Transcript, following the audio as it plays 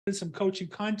some coaching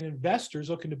content, investors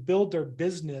looking to build their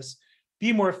business,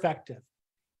 be more effective.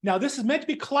 Now, this is meant to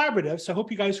be collaborative, so I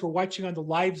hope you guys who are watching on the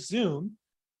live Zoom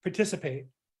participate.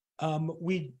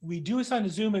 We do this on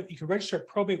Zoom. You can register at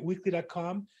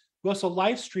probateweekly.com. We also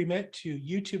live stream it to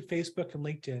YouTube, Facebook, and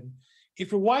LinkedIn.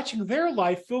 If you're watching there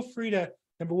live, feel free to,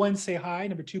 number one, say hi.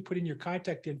 Number two, put in your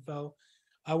contact info,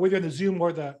 whether on the Zoom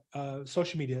or the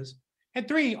social medias. And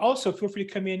three, also feel free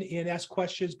to come in and ask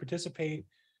questions, participate.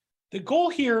 The goal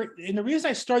here, and the reason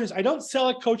I started this, I don't sell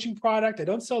a coaching product. I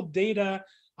don't sell data.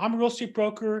 I'm a real estate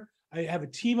broker. I have a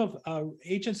team of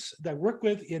agents that I work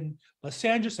with in Los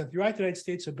Angeles and throughout the United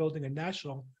States of building a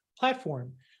national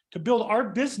platform to build our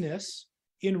business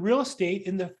in real estate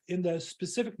in the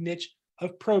specific niche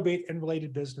of probate and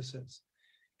related businesses.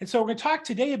 And so we're going to talk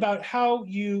today about how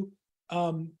you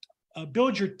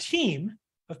build your team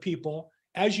of people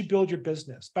as you build your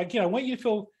business. But again, I want you to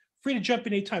feel free to jump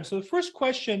in anytime. So the first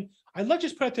question, I'd love to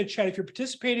just put out to the chat. If you're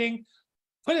participating,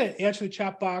 put an answer in the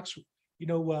chat box.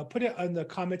 Put it on the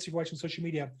comments if you're watching social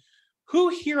media. Who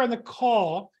here on the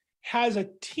call has a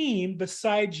team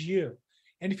besides you?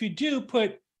 And if you do,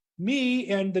 put me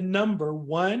and the number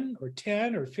 1 or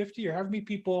 10 or 50 or however many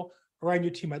people are on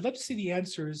your team. I'd love to see the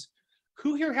answers.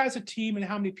 Who here has a team and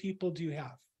how many people do you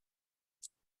have?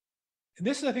 And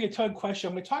this is, I think, a tough question.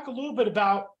 I'm going to talk a little bit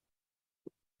about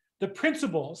the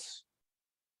principles.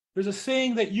 There's a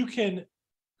saying that you can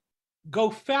go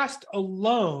fast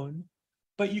alone,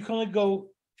 but you can only go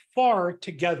far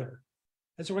together.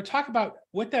 And so we're going to talk about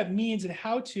what that means and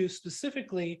how to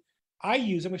specifically I'm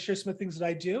going to share some of the things that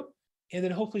I do. And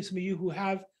then hopefully some of you who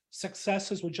have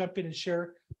successes will jump in and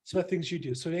share some of the things you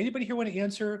do. So anybody here want to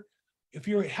answer, if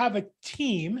you have a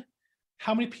team,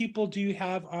 how many people do you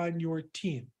have on your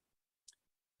team?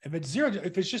 If it's 0,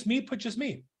 if it's just me, put just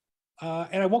me.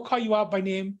 And I won't call you out by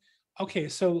name. Okay,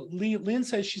 so Lynn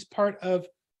says she's part of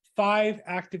 5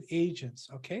 active agents.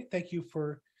 Okay, thank you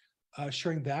for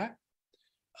sharing that.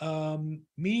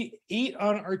 Me, 8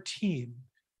 on our team.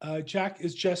 Jack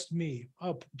is just me.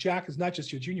 Oh, Jack is not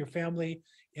just you, junior family,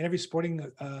 and every sporting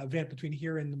event between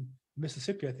here and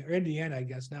Mississippi, I think, or Indiana, I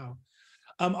guess now.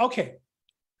 Okay,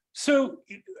 so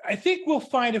I think we'll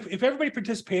find if everybody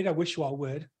participated, I wish you all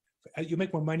would. You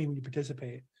make more money when you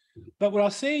participate. But what I'll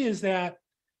say is that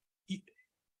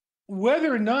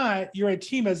whether or not you're a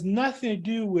team has nothing to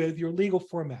do with your legal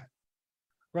format,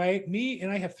 right? Me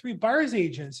and I have 3 buyer's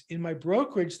agents in my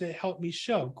brokerage that help me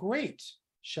show. Great,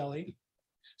 Shelly.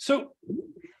 So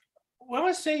what I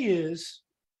want to say is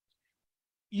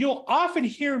you'll often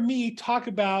hear me talk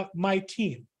about my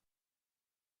team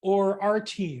or our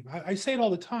team. I say it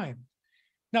all the time.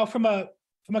 Now, from a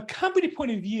company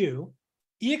point of view,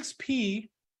 EXP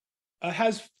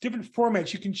has different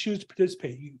formats you can choose to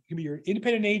participate. You can be your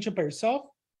independent agent by yourself.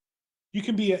 You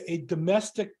can be a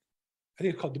domestic, I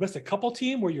think it's called domestic couple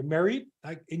team, where you're married,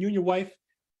 and you and your wife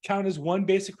count as one,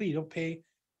 basically. You don't pay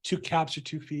 2 caps or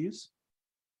 2 fees.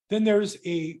 Then there's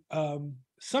a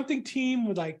something team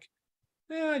with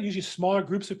usually smaller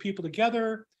groups of people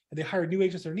together, and they hire new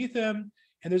agents underneath them.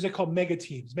 And there's called mega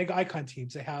teams, mega icon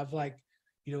teams that have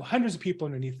hundreds of people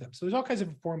underneath them. So there's all kinds of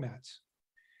different formats.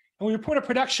 And we report a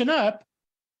production up,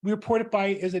 we report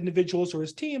it as individuals or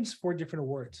as teams for different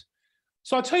awards.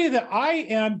 So I'll tell you that I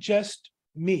am just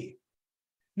me.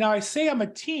 Now I say I'm a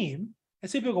team, and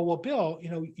some people go, well, Bill,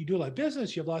 you do a lot of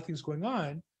business, you have a lot of things going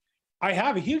on. I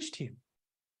have a huge team.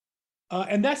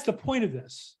 And that's the point of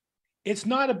this. It's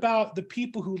not about the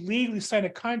people who legally sign a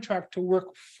contract to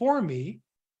work for me,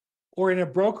 or in a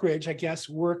brokerage, I guess,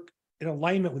 work in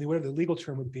alignment with whatever the legal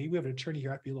term would be. We have an attorney here,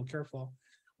 I have to be a little careful,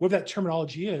 whatever that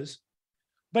terminology is.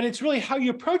 But it's really how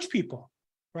you approach people,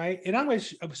 right? And I'm going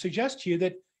to suggest to you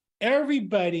that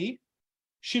everybody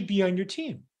should be on your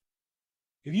team.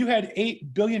 If you had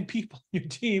 8 billion people on your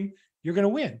team, you're going to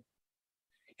win.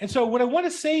 And so what I want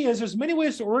to say is there's many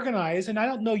ways to organize, and I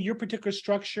don't know your particular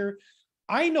structure.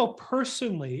 I know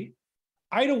personally,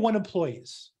 I don't want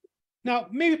employees. Now,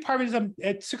 maybe part of it is I'm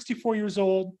at 64 years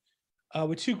old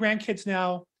with 2 grandkids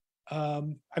now.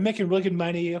 I'm making really good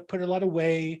money. I put a lot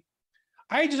away.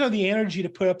 I just don't have the energy to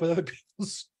put up with other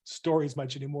people's stories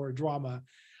much anymore, drama.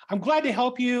 I'm glad to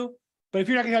help you, but if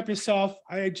you're not going to help yourself,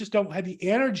 I just don't have the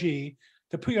energy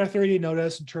to put you on a 30-day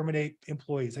notice and terminate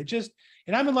employees.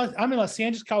 And I'm in Los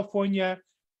Angeles, California,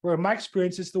 where my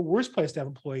experience is the worst place to have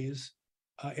employees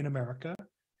in America.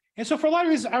 And so for a lot of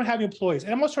reasons, I don't have employees.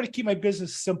 And I'm also trying to keep my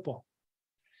business simple.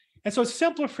 And so it's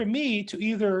simpler for me to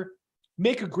either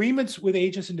make agreements with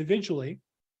agents individually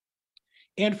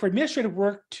and for administrative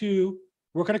work to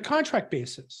work on a contract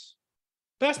basis.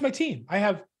 But that's my team. I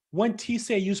have one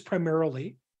TC I use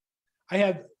primarily. I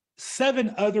have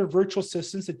 7 other virtual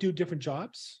assistants that do different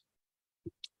jobs.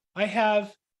 I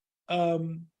have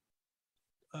 20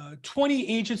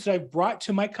 agents that I've brought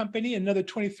to my company, and another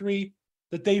 23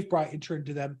 that they've brought in turn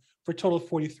to them, for a total of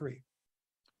 43.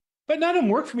 But none of them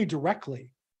work for me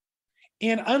directly.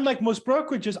 And unlike most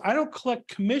brokerages, I don't collect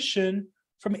commission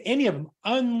from any of them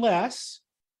unless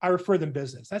I refer them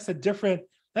business. That's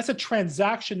a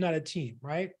transaction, not a team,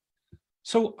 right?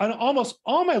 So on almost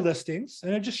all my listings,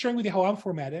 and I'm just sharing with you how I'm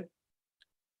formatted,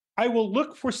 I will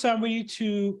look for somebody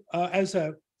to, as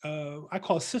a, I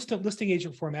call assistant listing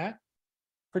agent format,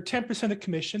 for 10% of the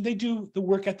commission. They do the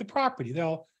work at the property.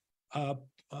 They'll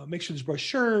make sure there's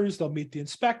brochures, they'll meet the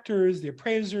inspectors, the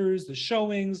appraisers, the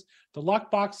showings, the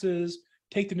lock boxes,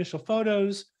 take the initial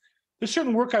photos. There's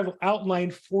certain work I've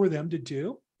outlined for them to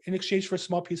do in exchange for a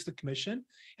small piece of the commission.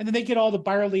 And then they get all the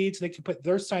buyer leads, and they can put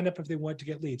their sign up if they want to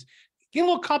get leads. Get a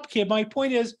little complicated. My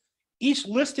point is, each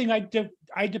listing I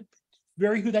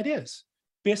vary who that is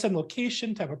based on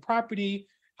location, type of property,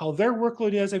 how their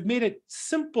workload is. I've made it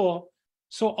simple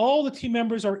so all the team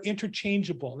members are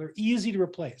interchangeable. They're easy to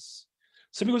replace.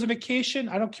 Somebody goes on vacation,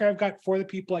 I don't care. I've got 4 other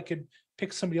people. I could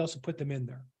pick somebody else and put them in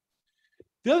there.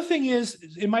 The other thing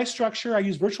is, in my structure, I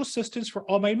use virtual assistants for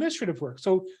all my administrative work.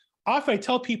 So often I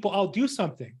tell people I'll do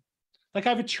something. Like I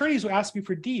have attorneys who ask me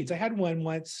for deeds. I had one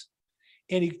once,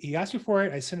 and he asked me for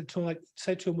it. I sent it to him, like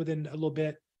said to him within a little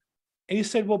bit. And he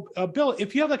said, well, Bill,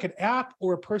 if you have like an app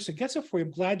or a person gets it for you,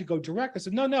 I'm glad to go direct. I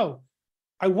said, no,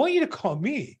 I want you to call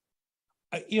me.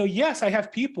 Yes, I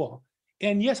have people.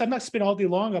 And yes, I'm not spending all day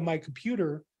long on my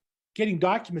computer getting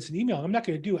documents and email. I'm not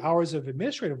going to do hours of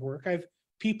administrative work. I have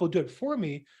people do it for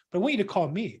me, but I want you to call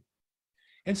me.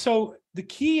 And so the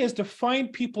key is to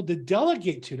find people to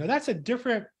delegate to. Now, that's a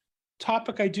different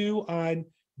topic I do on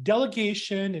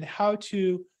delegation and how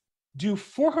to do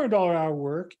 $400 hour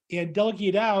work and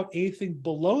delegate out anything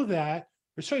below that,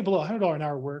 or certainly below $100 an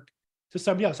hour work, to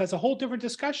somebody else. That's a whole different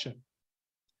discussion.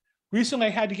 Recently,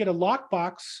 I had to get a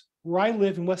lockbox where I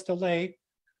live in West LA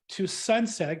to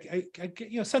Sunset,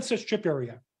 Sunset Strip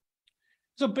area.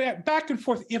 So back and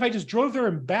forth, if I just drove there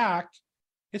and back,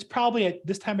 it's probably at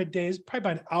this time of day, it's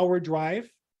probably about an hour drive,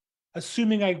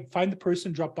 assuming I find the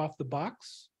person, drop off the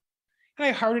box. And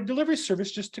I hired a delivery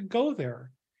service just to go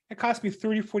there. It cost me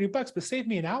 $30, $40, but saved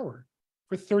me an hour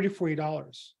for $30,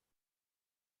 $40.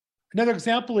 Another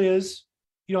example is,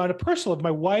 on a personal level,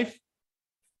 my wife,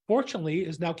 fortunately,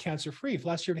 is now cancer-free. For the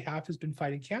last 1.5 years has been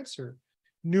fighting cancer,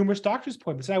 numerous doctor's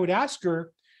appointments. And I would ask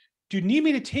her, do you need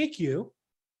me to take you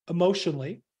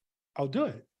emotionally? I'll do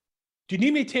it. Do you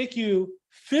need me to take you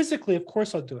physically? Of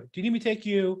course I'll do it. Do you need me to take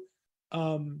you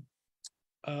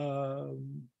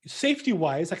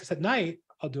safety-wise, like I said, at night?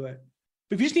 I'll do it.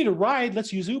 But if you just need a ride,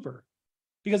 let's use Uber,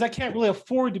 because I can't really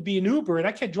afford to be an Uber, and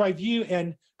I can't drive you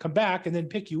and come back and then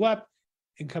pick you up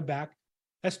and come back.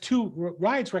 That's 2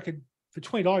 rides where I could, for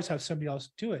 $20, have somebody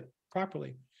else do it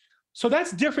properly. So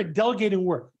that's different delegating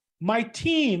work. My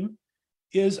team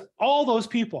is all those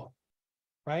people,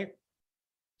 right?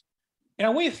 And I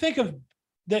want you to think of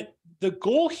that the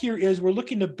goal here is we're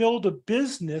looking to build a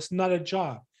business, not a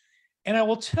job. And I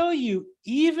will tell you,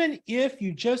 even if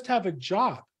you just have a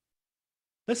job,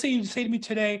 let's say you say to me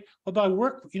today, well, I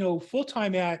work,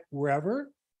 full-time at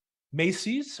wherever,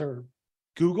 Macy's or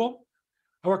Google.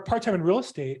 I work part-time in real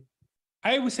estate.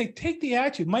 I would say, take the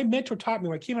attitude. My mentor taught me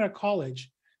when I came out of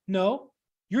college, no,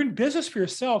 you're in business for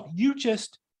yourself. You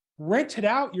just rented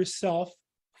out yourself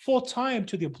full-time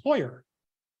to the employer,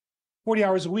 40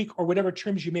 hours a week or whatever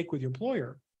terms you make with your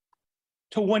employer,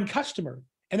 to one customer.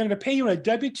 And they're going to pay you on a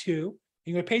W-2, you're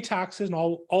going to pay taxes and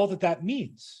all that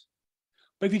means.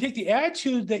 But if you take the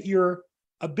attitude that you're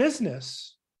a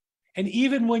business, and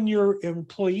even when you're an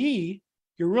employee,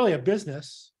 you're really a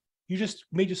business, you just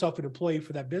made yourself an employee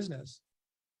for that business,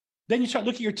 then you start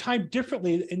looking at your time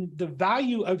differently, and the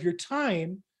value of your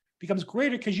time becomes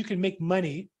greater because you can make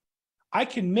money. I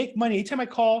can make money. Anytime I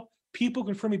call people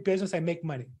confirming business, I make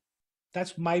money.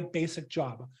 That's my basic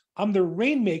job. I'm the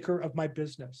rainmaker of my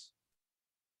business.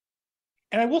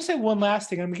 And I will say one last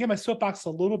thing. I'm going to get my soapbox a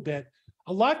little bit.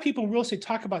 A lot of people in real estate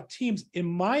talk about teams. In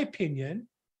my opinion,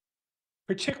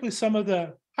 particularly some of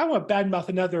the, I don't want to badmouth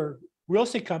another real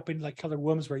estate company like Keller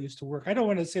Williams where I used to work. I don't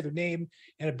want to say their name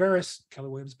and embarrass Keller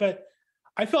Williams, but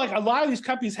I feel like a lot of these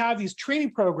companies have these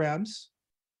training programs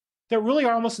that really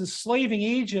are almost enslaving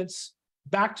agents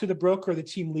back to the broker or the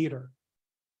team leader.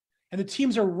 And the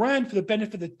teams are run for the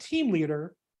benefit of the team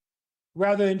leader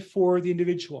rather than for the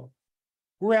individual.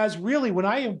 Whereas really, when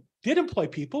I did employ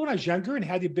people when I was younger and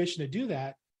had the ambition to do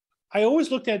that, I always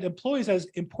looked at employees as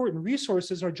important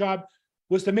resources. Our job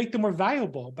was to make them more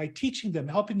valuable by teaching them,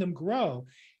 helping them grow.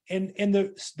 And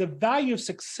the value of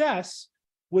success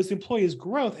was the employee's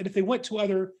growth. And if they went to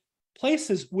other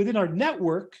places within our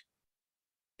network,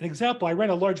 an example, I ran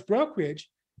a large brokerage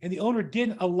and the owner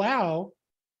didn't allow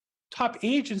top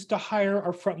agents to hire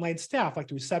our frontline staff, like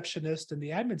the receptionist and the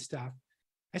admin staff.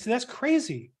 I said, that's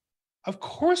crazy. Of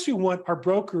course we want our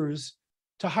brokers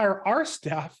to hire our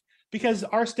staff because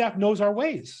our staff knows our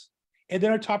ways. And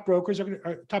then our top brokers,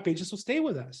 our top agents will stay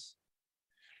with us.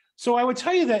 So I would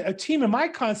tell you that a team in my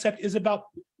concept is about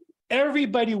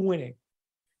everybody winning.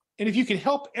 And if you can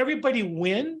help everybody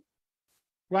win,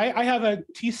 right? I have a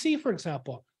TC, for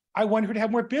example. I want her to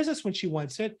have more business when she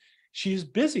wants it. She's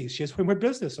busy. She has way more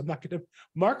business. I'm not going to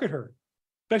market her.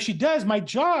 But if she does, my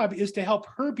job is to help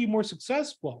her be more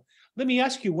successful. Let me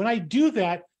ask you, when I do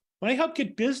that, when I help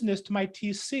get business to my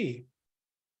TC,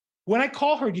 when I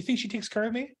call her, do you think she takes care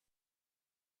of me?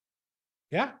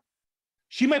 Yeah.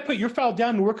 She might put your file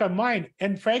down and work on mine.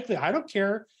 And frankly, I don't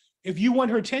care. If you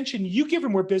want her attention, you give her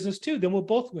more business too, then we'll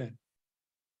both win,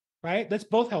 right? Let's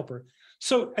both help her.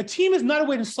 So a team is not a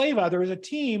way to enslave others. A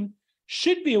team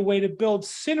should be a way to build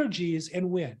synergies and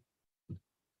win.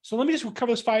 So let me just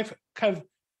cover those 5 kind of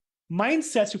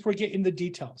mindsets before we get into the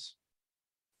details,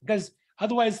 because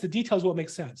otherwise the details won't make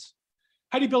sense.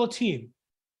 How do you build a team?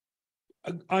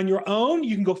 On your own,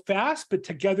 you can go fast, but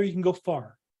together you can go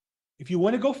far. If you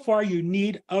want to go far, you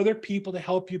need other people to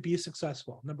help you be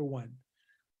successful, number 1.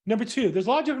 Number 2, there's a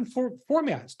lot of different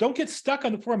formats. Don't get stuck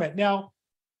on the format. Now,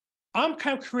 I'm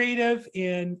kind of creative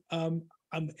and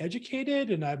I'm educated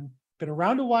and I've been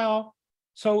around a while.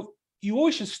 So you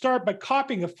always should start by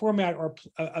copying a format or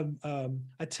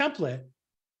a template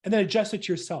and then adjust it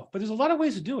to yourself. But there's a lot of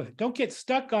ways to do it. Don't get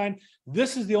stuck on,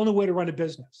 this is the only way to run a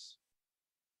business.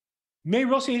 Many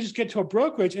real estate agents get to a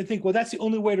brokerage and think, well, that's the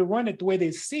only way to run it the way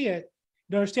they see it.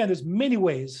 You understand there's many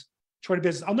ways to run a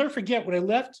business. I'll never forget when I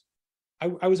left,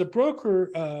 I was a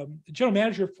broker, general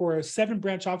manager for a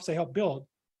 7-branch office I helped build.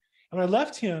 And when I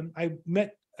left him, I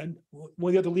met one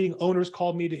of the other leading owners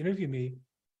called me to interview me.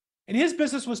 And his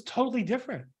business was totally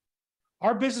different.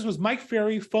 Our business was Mike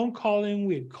Ferry, phone calling.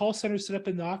 We had call centers set up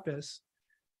in the office.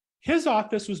 His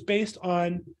office was based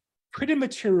on printed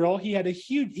material. He had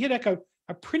like a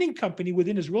printing company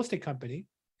within his real estate company.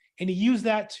 And he used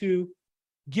that to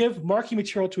give marketing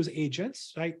material to his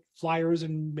agents, like flyers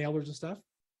and mailers and stuff.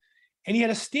 And he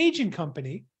had a staging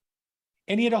company,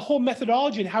 and he had a whole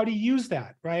methodology on how to use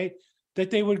that, right? That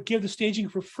they would give the staging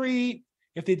for free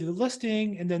if they did the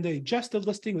listing, and then they adjust the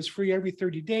listing, it was free every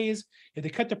 30 days. If they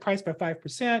cut the price by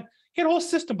 5%, he had a whole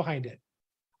system behind it.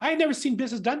 I had never seen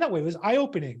business done that way. It was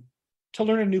eye-opening to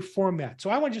learn a new format.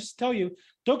 So I want to just tell you,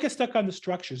 don't get stuck on the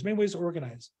structures, many ways to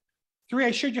organize. 3,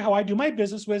 I showed you how I do my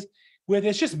business with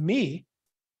it's just me.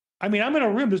 I mean, I'm in a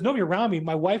room, there's nobody around me.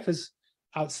 My wife is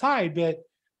outside, but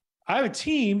I have a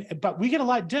team, but we get a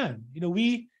lot done. You know,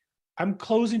 I'm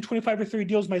closing 25 or 30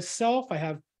 deals myself. I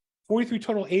have 43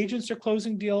 total agents that are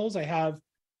closing deals. I have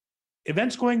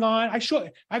events going on. I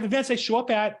have events I show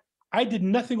up at. I did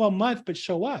nothing all month but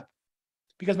show up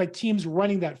because my team's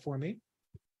running that for me.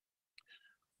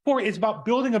 4, it's about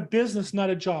building a business,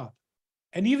 not a job.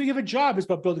 And even if you have a job, it's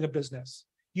about building a business.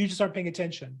 You just aren't paying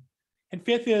attention. And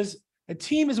 5th is a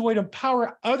team is a way to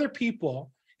empower other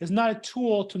people, is not a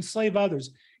tool to enslave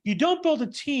others. You don't build a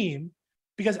team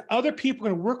because other people are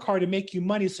going to work hard to make you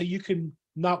money so you can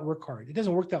not work hard. It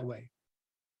doesn't work that way.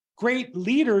 Great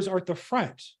leaders are at the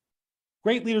front.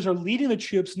 Great leaders are leading the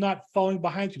troops, not following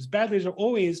behind troops. Bad leaders are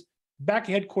always back at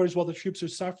headquarters while the troops are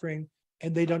suffering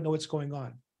and they don't know what's going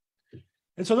on.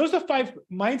 And so those are the 5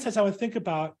 mindsets I would think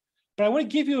about, but I want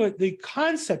to give you the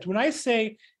concept. When I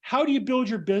say, how do you build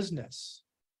your business?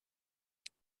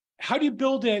 How do you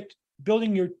build it?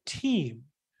 Building your team.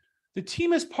 The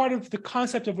team is part of the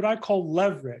concept of what I call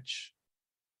leverage.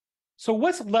 So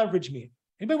what's leverage mean?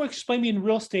 Anybody want to explain to me in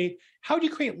real estate, how do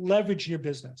you create leverage in your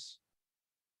business?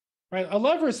 Right? A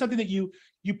lever is something that you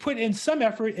put in some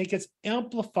effort and it gets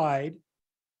amplified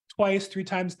twice, 3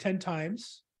 times, 10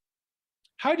 times.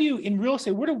 How do you, in real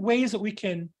estate, what are ways that we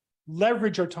can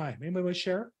leverage our time? Anybody want to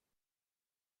share?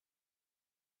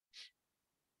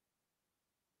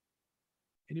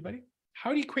 Anybody?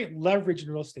 How do you create leverage in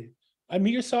real estate?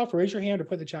 Unmute yourself or raise your hand or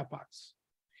put in the chat box.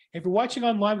 If you're watching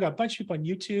online, we've got a bunch of people on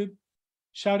YouTube.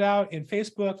 Shout out in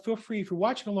Facebook. Feel free, if you're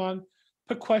watching along,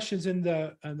 put questions in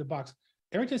the box.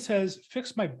 Arrington says,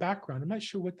 fix my background. I'm not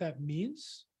sure what that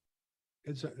means.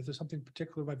 Is there something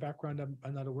particular in my background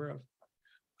I'm not aware of?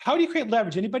 How do you create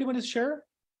leverage? Anybody want to share?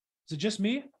 Is it just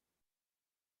me?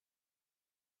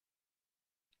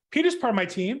 Peter's part of my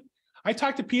team. I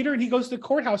talk to Peter and he goes to the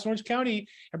courthouse in Orange County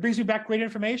and brings me back great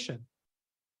information.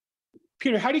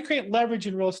 Peter, how do you create leverage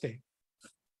in real estate?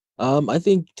 I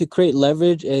think to create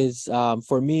leverage is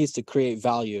for me is to create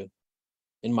value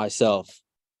in myself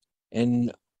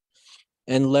and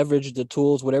leverage the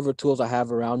tools, whatever tools I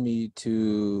have around me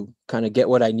to kind of get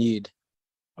what I need.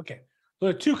 Okay. So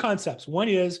there are two concepts. One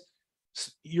is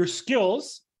your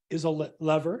skills is a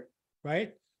lever,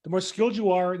 right? The more skilled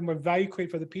you are, the more value you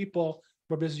create for the people,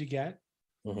 the more business you get.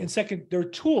 Mhm. And second, there are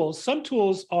tools. Some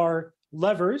tools are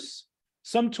levers.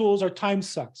 Some tools are time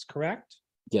sucks, correct?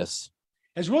 Yes.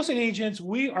 As real estate agents,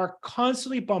 we are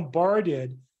constantly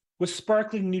bombarded with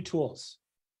sparkling new tools.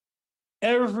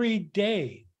 Every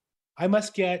day, I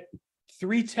must get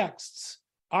 3 texts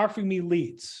offering me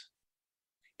leads.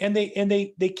 And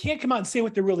they can't come out and say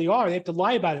what they really are. They have to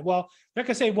lie about it. Well, they're not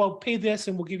gonna say, well, pay this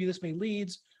and we'll give you this many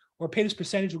leads, or pay this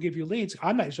percentage, we'll give you leads.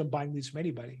 I'm not just buying leads from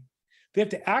anybody. They have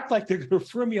to act like they're gonna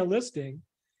refer me a listing.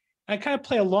 I kind of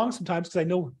play along sometimes because I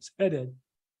know where it's headed.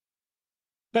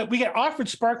 But we get offered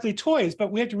sparkly toys,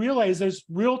 but we have to realize there's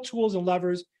real tools and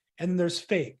levers, and then there's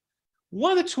fake.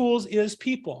 One of the tools is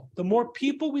people. The more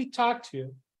people we talk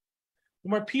to, the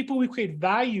more people we create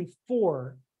value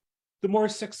for, the more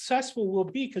successful we'll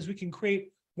be because we can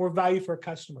create more value for our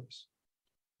customers.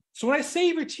 So when I say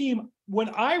your team, when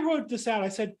I wrote this out, I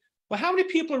said, well, how many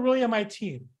people are really on my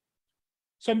team?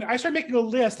 So I started making a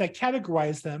list, I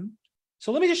categorized them.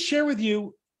 So let me just share with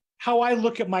you how I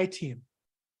look at my team.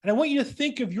 And I want you to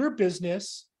think of your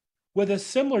business with a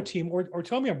similar team, or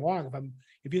tell me I'm wrong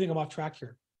if you think I'm off track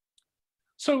here.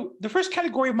 So the first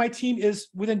category of my team is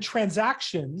within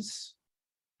transactions.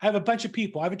 I have a bunch of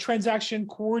people. I have a transaction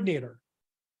coordinator.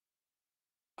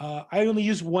 I only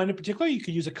use one in particular. You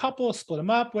could use a couple, split them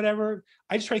up, whatever.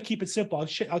 I just try to keep it simple.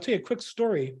 I'll tell you a quick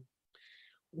story.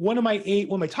 One of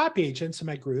my top agents in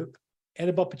my group,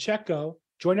 Annabelle Pacheco,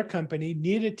 joined our company,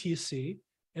 needed a TC,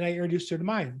 and I introduced her to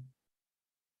mine.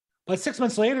 But 6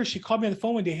 months later, she called me on the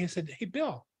phone one day and said, hey,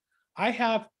 Bill, and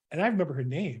I remember her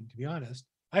name, to be honest.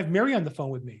 I have Mary on the phone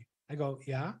with me. I go,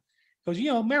 yeah. She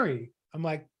goes, Mary. I'm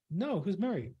like, no, who's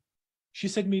Mary? She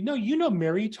said to me, no,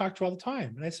 Mary, you talk to her all the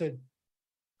time. And I said,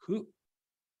 who?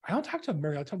 I don't talk to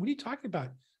Mary all the time. What are you talking about?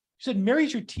 She said,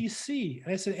 Mary's your TC.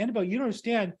 And I said, Annabelle, you don't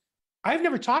understand. I've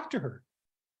never talked to her.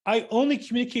 I only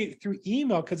communicate through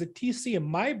email because a TC in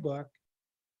my book,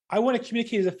 I want to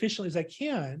communicate as efficiently as I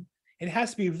can. And it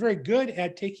has to be very good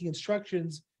at taking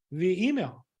instructions via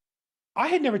email. I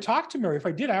had never talked to Mary. If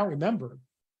I did, I don't remember.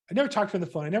 I never talked to her on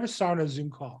the phone. I never saw her on a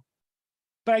Zoom call.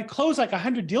 But I closed like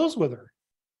 100 deals with her.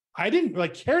 I didn't really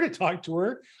care to talk to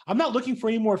her. I'm not looking for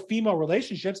any more female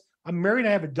relationships. I'm married and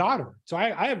I have a daughter. So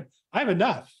I have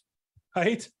enough,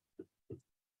 right?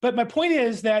 But my point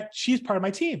is that she's part of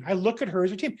my team. I look at her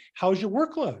as a team. How's your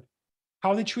workload? How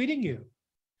are they treating you?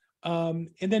 And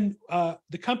then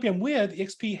the company I'm with,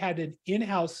 XP, had an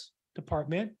in-house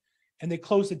department and they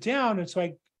closed it down. And so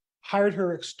I hired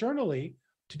her externally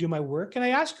to do my work. And I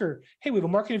asked her, hey, we have a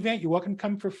marketing event. You're welcome to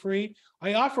come for free.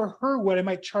 I offer her what I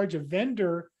might charge a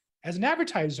vendor as an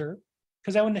advertiser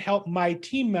because I want to help my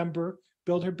team member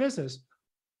build her business.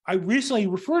 I recently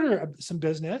referred her some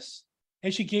business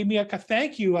and she gave me a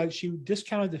thank you. She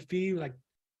discounted the fee, like,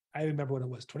 I remember what it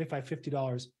was, $25,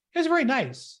 $50. It was very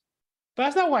nice. But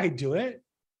that's not why I do it.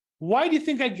 Why do you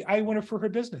think I want to refer her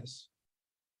business?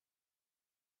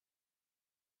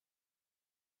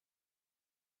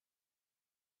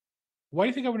 Why do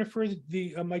you think I would refer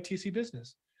my TC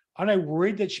business? Aren't I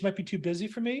worried that she might be too busy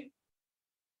for me?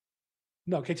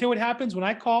 No, can I tell you what happens when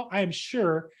I call? I am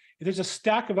sure if there's a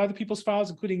stack of other people's files,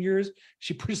 including yours,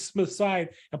 she pushes them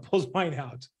aside and pulls mine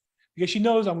out because she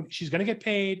knows she's going to get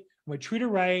paid. I'm going to treat her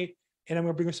right, and I'm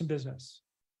going to bring her some business.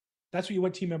 That's what you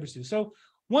want team members to do. So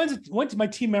one of my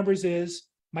team members is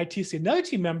my TC. Another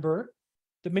team member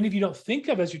that many of you don't think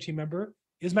of as your team member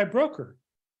is my broker.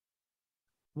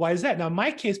 Why is that? Now, in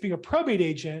my case, being a probate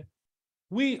agent,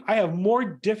 I have more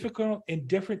difficult and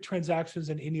different transactions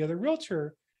than any other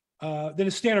realtor, than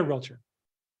a standard realtor,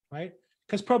 right?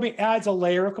 Because probate adds a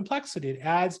layer of complexity. It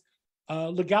adds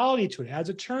legality to it, adds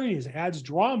attorneys, adds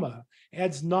drama,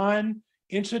 adds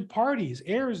non-interested parties,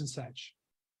 heirs and such.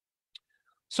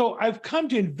 So I've come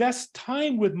to invest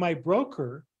time with my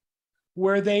broker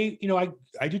where they,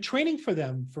 I do training for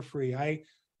them for free.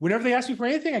 Whenever they ask me for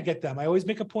anything, I get them. I always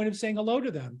make a point of saying hello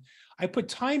to them. I put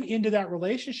time into that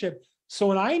relationship. So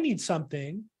when I need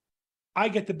something, I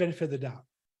get the benefit of the doubt,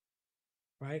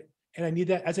 right? And I need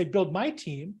that as I build my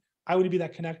team, I want to be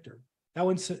that connector. That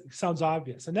one sounds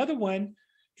obvious. Another one,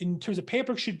 in terms of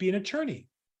paperwork, should be an attorney.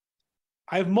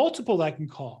 I have multiple that I can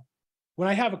call. When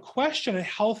I have a question on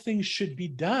how things should be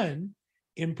done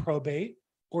in probate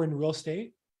or in real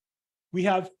estate, we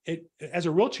have it as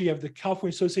a realtor, you have the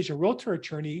California Association of Realtor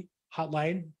Attorney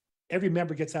hotline, every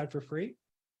member gets that for free.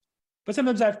 But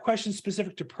sometimes I have questions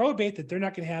specific to probate that they're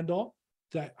not going to handle.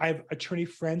 That I have attorney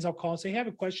friends I'll call and say, hey, I have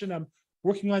a question. I'm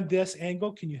working on this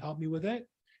angle. Can you help me with it?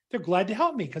 They're glad to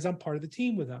help me because I'm part of the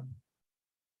team with them.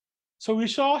 So we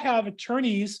should all have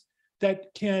attorneys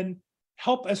that can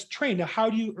help us train. Now, how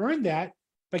do you earn that?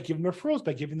 By giving them referrals,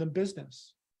 by giving them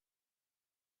business.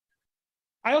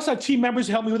 I also have team members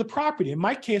who help me with the property. In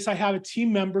my case, I have a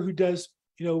team member who does,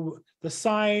 the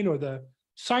sign or the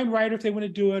sign writer if they want to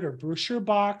do it, or brochure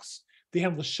box. They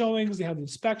handle the showings, they have the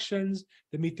inspections,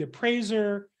 they meet the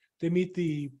appraiser, they meet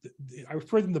I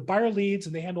refer them to buyer leads,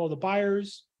 and they handle all the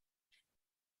buyers.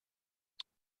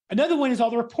 Another one is all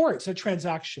the reports of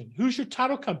transaction. Who's your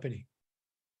title company?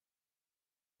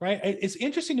 Right? It's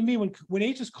interesting to me when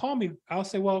agents call me, I'll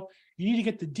say, well, you need to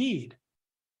get the deed.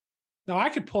 Now I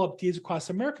could pull up deeds across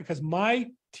America because my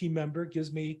team member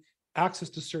gives me access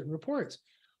to certain reports.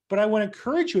 But I want to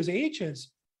encourage you as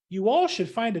agents, you all should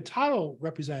find a title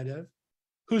representative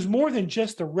who's more than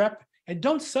just a rep, and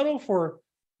don't settle for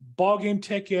ball game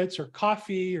tickets or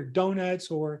coffee or donuts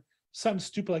or something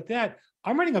stupid like that.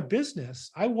 I'm running a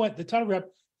business. I want the title rep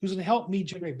who's going to help me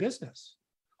generate business.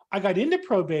 I got into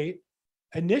probate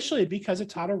initially because of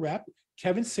title rep,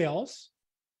 Kevin Sales,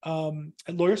 at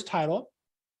Lawyer's Title.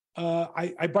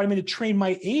 I brought him in to train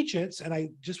my agents, and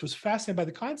I just was fascinated by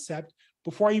the concept.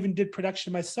 Before I even did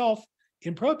production myself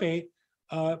in probate,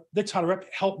 the title rep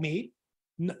helped me.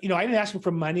 I didn't ask him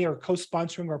for money or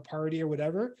co-sponsoring or a party or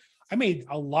whatever. I made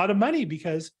a lot of money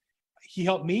because he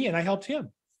helped me and I helped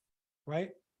him,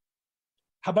 right?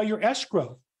 How about your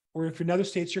escrow? Or if in other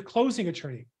states, your closing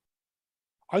attorney?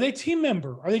 Are they a team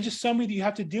member? Are they just somebody that you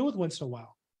have to deal with once in a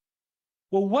while?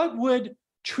 Well, what would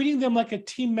treating them like a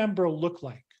team member look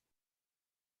like?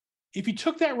 If you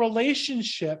took that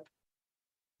relationship,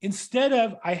 instead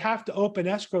of I have to open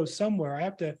escrow somewhere, I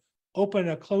have to open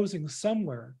a closing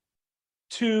somewhere,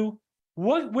 to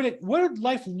what would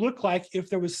life look like if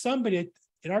there was somebody,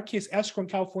 in our case, escrow in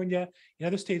California, in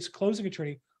other states, closing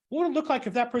attorney, what would it look like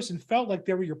if that person felt like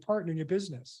they were your partner in your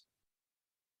business?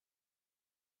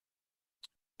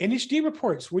 NHD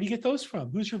reports, where do you get those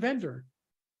from? Who's your vendor?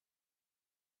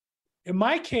 In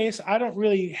my case, I don't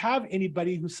really have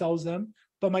anybody who sells them,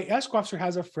 but my escrow officer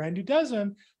has a friend who does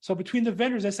them. So between the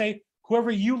vendors, I say, whoever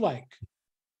you like,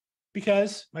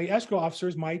 because my escrow officer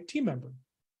is my team member,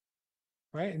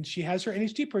 right? And she has her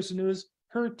NHD person who is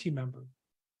her team member.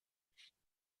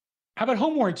 How about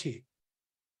home warranty?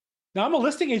 Now I'm a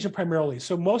listing agent primarily.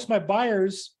 So most of my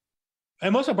buyers,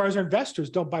 and most of my buyers are investors,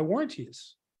 don't buy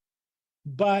warranties.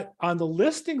 But on the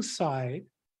listing side,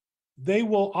 they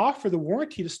will offer the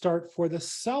warranty to start for the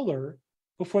seller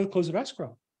before the close of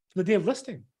escrow, the day of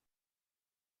listing.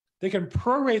 They can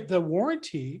prorate the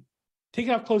warranty, take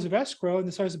it off close of escrow, and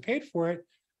the seller hasn't paid for it.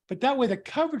 But that way the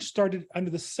coverage started under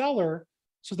the seller.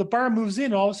 So the buyer moves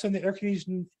in, all of a sudden the air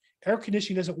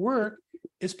conditioning doesn't work.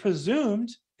 It's presumed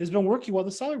it's been working while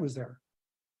the seller was there.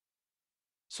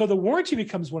 So the warranty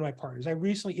becomes one of my partners. I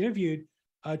recently interviewed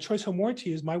Choice Home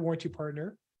Warranty as my warranty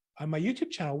partner on my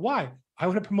YouTube channel. Why? I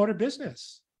want to promote her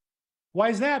business. Why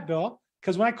is that, Bill?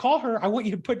 Because when I call her, I want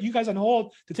you to put you guys on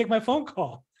hold to take my phone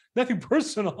call. Nothing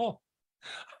personal.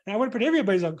 And I want to put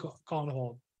everybody's on call on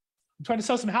hold. I'm trying to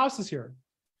sell some houses here.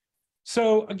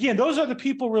 So again, those are the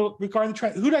people regarding the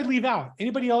who did I leave out?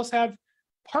 Anybody else have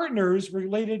partners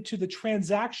related to the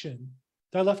transaction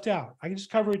that I left out? I can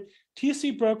just cover it.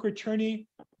 TC broker, attorney,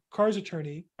 cars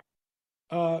attorney.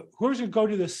 Whoever's going to go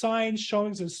to the signs,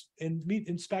 showings, and meet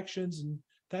inspections and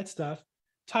that stuff.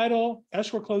 Title,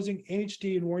 escrow closing,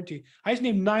 NHD, and warranty. I just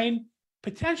named 9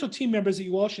 potential team members that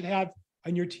you all should have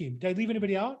on your team. Did I leave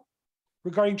anybody out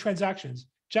regarding transactions?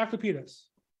 Jack Lapidus.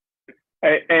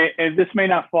 And this may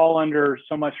not fall under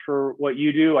so much for what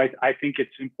you do. I think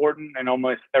it's important in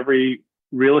almost every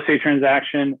real estate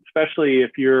transaction, especially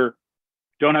if you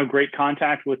don't have great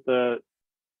contact with the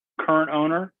current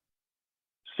owner,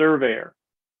 surveyor.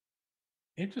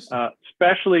 Interesting.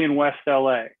 Especially in West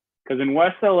LA. Because in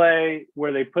West LA,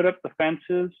 where they put up the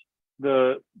fences,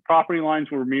 the property lines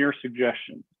were mere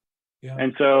suggestions. Yeah.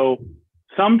 And so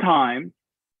sometimes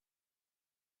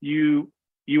you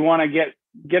want to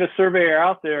get a surveyor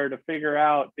out there to figure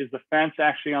out, is the fence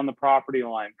actually on the property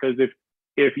line? Because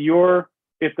if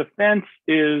the fence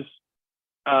is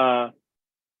 5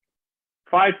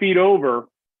 feet over,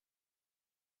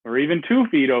 or even 2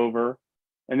 feet over,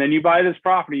 and then you buy this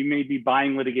property, you may be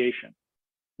buying litigation,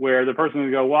 where the person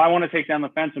will go, well, I want to take down the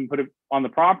fence and put it on the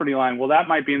property line. Well, that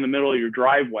might be in the middle of your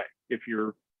driveway if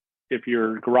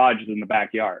your garage is in the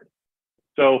backyard.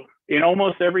 So in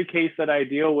almost every case that I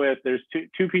deal with, there's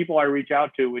two people I reach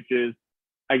out to, which is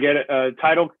I get a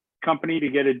title company to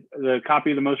get the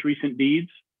copy of the most recent deeds,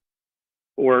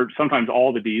 or sometimes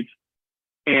all the deeds,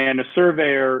 and a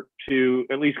surveyor to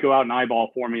at least go out and eyeball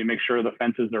for me and make sure the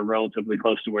fences are relatively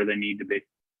close to where they need to be.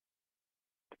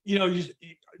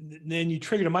 Then you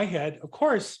triggered in my head, of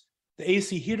course, the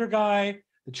AC heater guy,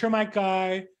 the termite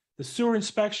guy, the sewer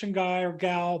inspection guy or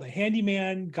gal, the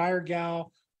handyman guy or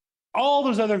gal, all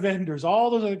those other vendors, all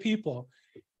those other people.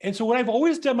 And so what I've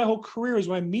always done my whole career is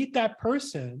when I meet that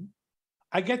person,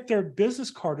 I get their business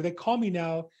card, or they call me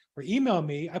now or email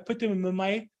me. I put them in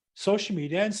my social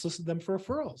media and solicit them for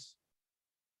referrals.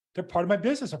 They're part of my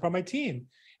business, they're part of my team. And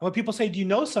when people say, do you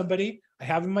know somebody? I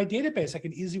have them in my database, I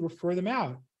can easily refer them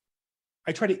out.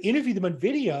 I try to interview them on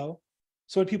video.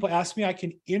 So when people ask me, I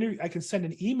can send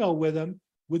an email with them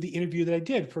with the interview that I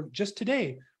did. For just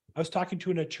today, I was talking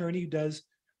to an attorney who does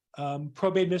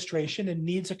probate administration and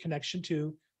needs a connection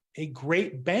to a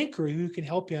great banker who can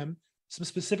help him some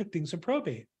specific things in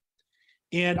probate.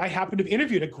 And I happened to have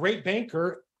interviewed a great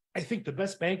banker. I think the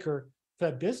best banker for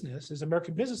that business is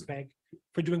American Business Bank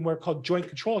for doing what are called joint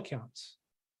control accounts.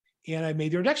 And I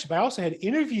made the introduction, but I also had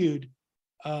interviewed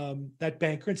that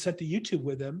banker and sent the YouTube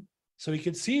with him so he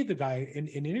could see the guy and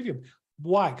interview him.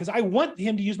 Why? Because I want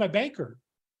him to use my banker,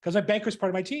 because my banker is part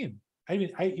of my team. I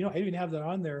didn't have that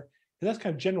on there. That's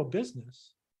kind of general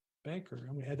business. Banker.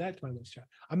 I'm gonna add that to my list.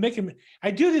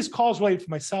 I do these calls really for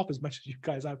myself as much as you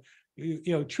guys.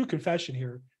 True confession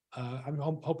here. I'm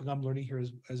hoping I'm learning here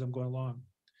as I'm going along.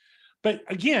 But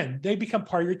again, they become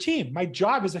part of your team. My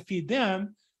job is to feed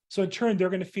them. So in turn, they're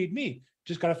going to feed me.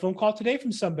 Just got a phone call today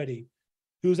from somebody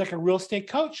who's like a real estate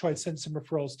coach who I'd sent some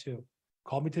referrals to.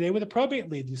 Called me today with a probate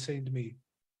lead, he's saying to me.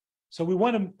 So we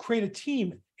want to create a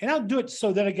team, and I'll do it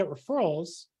so that I get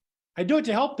referrals. I do it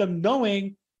to help them,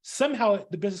 knowing somehow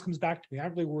the business comes back to me. I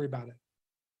don't really worry about it.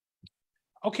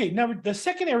 Okay, now the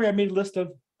second area I made a list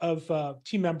of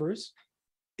team members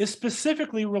is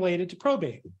specifically related to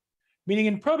probate. Meaning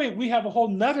in probate, we have a whole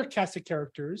nother cast of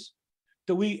characters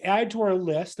that we add to our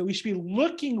list that we should be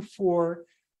looking for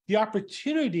the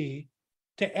opportunity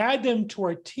to add them to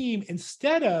our team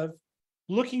instead of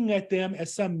looking at them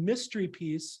as some mystery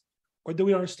piece or that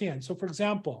we don't understand. So for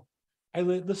example, I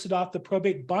listed off the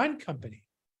probate bond company.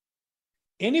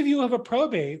 Any of you have a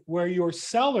probate where your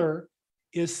seller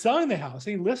is selling the house,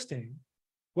 any listing,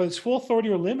 whether it's full authority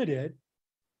or limited,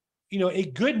 a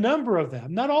good number of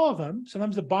them, not all of them,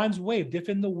 sometimes the bond's waived. If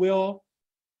in the will,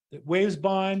 it waives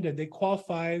bond and they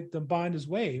qualify, the bond is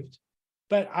waived.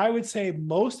 But I would say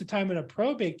most of the time in a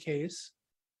probate case,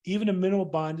 even a minimal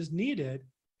bond is needed.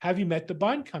 Have you met the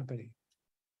bond company?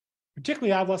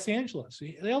 Particularly out of Los Angeles.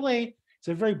 LA is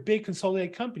a very big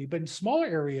consolidated company, but in smaller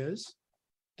areas,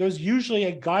 there's usually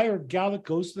a guy or gal that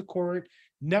goes to the court,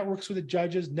 networks with the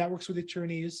judges, networks with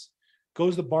attorneys,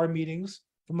 goes to bar meetings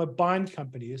from a bond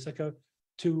company. It's like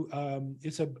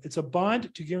it's a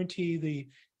bond to guarantee the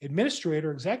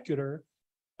administrator, executor,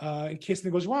 in case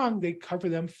anything goes wrong, they cover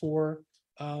them for,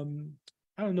 I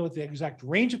don't know what the exact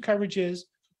range of coverage is,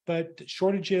 but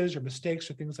shortages or mistakes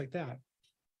or things like that.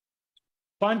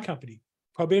 Bond company,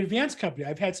 probate advance company.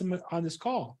 I've had some on this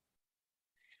call.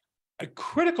 A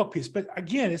critical piece, but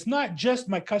again, it's not just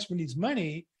my customer needs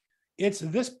money. It's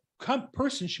this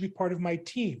person should be part of my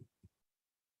team.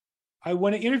 I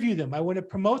want to interview them. I want to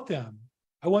promote them.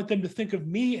 I want them to think of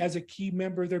me as a key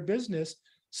member of their business.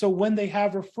 So when they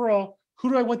have referral, who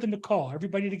do I want them to call?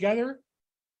 Everybody together?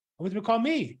 I want them to call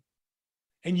me.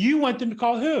 And you want them to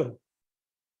call who?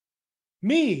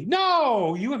 Me.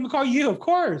 No, you want them to call you, of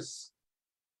course.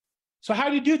 So how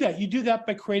do you do that? You do that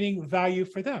by creating value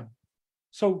for them.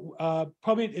 So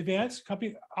probate advance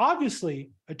company,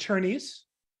 obviously attorneys.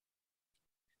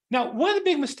 Now, one of the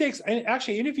big mistakes, I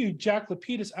actually interviewed Jack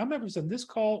Lapidus, I don't remember if it was on this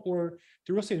call or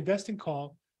the real estate investing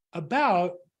call,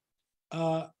 about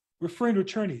referring to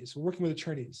attorneys, working with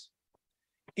attorneys.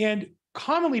 And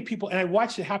commonly people, and I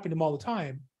watch it happen to them all the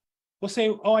time, will say,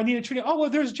 oh, I need an attorney. Oh, well,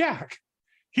 there's Jack.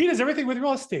 He does everything with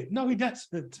real estate. No, he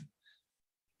doesn't.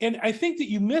 And I think that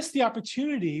you miss the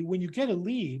opportunity when you get a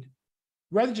lead,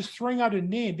 rather than just throwing out a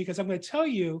name, because I'm going to tell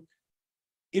you,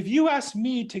 if you ask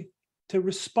me to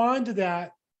respond to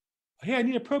that, hey, I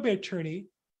need a probate attorney,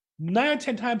 9 out of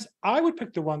 10 times I would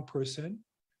pick the wrong person,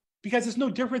 because it's no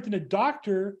different than a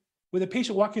doctor with a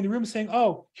patient walking in the room saying,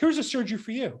 oh, here's a surgery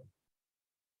for you.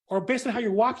 Or based on how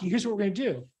you're walking, here's what we're going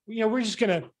to do. We're just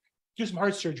going to do some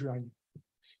heart surgery on you.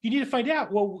 You need to find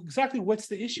out, well, exactly what's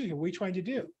the issue here? What are you trying to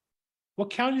do? What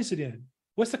county is it in?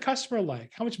 What's the customer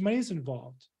like? How much money is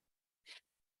involved?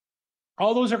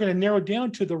 All those are going to narrow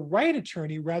down to the right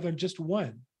attorney rather than just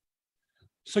one.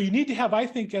 So you need to have, I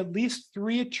think, at least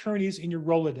 3 attorneys in your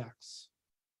Rolodex.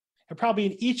 And probably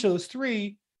in each of those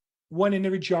 3, one in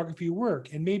every geography you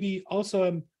work, and maybe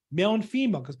also male and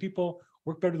female, because people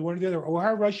work better with one or the other, or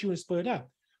however else you want to split it up.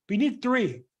 But you need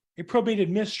three: a probate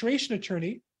administration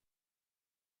attorney,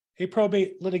 a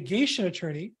probate litigation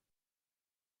attorney.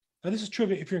 Now, this is true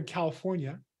if you're in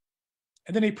California,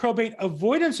 and then a probate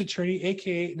avoidance attorney,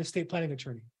 aka an estate planning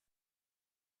attorney.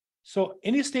 So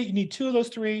any state, you need two of those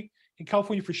three. In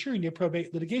California, for sure, you need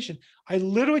probate litigation. I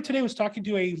literally today was talking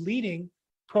to a leading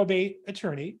probate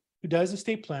attorney who does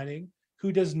estate planning,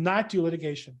 who does not do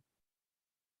litigation.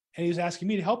 And he was asking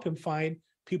me to help him find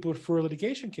people for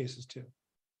litigation cases too.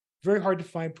 Very hard to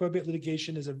find. Probate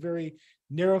litigation is a very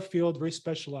narrow field, very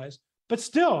specialized. But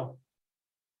still,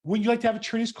 wouldn't you like to have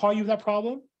attorneys call you with that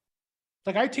problem?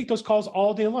 Like, I take those calls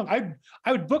all day long.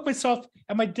 I would book myself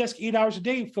at my desk 8 hours a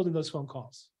day fielding those phone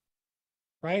calls,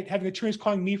 right? Having attorneys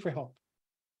calling me for help,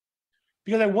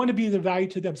 because I want to be the value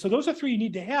to them. So those are three you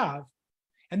need to have.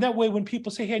 And that way, when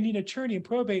people say, hey, I need an attorney in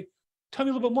probate, tell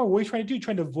me a little bit more. What are you trying to do?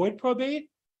 Trying to avoid probate?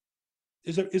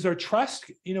 Is there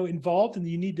trust, involved, and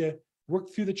you need to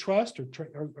work through the trust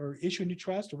or issue a new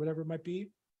trust or whatever it might be?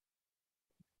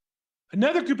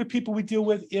 Another group of people we deal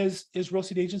with is real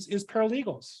estate agents, is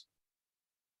paralegals.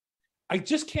 I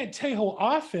just can't tell you how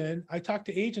often I talk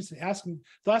to agents and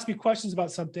they'll ask me questions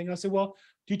about something. And I'll say, well,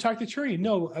 do you talk to the attorney?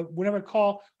 No, whenever I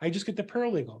call, I just get the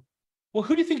paralegal. Well,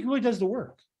 who do you think really does the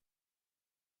work?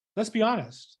 Let's be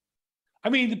honest. I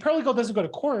mean, the paralegal doesn't go to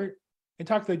court and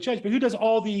talk to the judge, but who does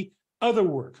all the other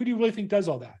work? Who do you really think does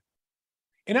all that?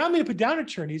 And I'm going to put down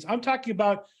attorneys. I'm talking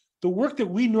about the work that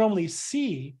we normally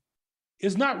see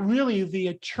is not really the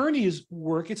attorney's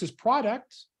work. It's his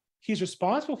product. He's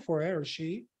responsible for it, or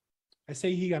she. I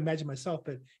say he, I imagine myself,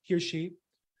 but he or she.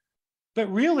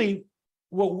 But really,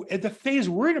 well, at the phase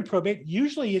we're in probate,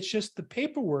 usually it's just the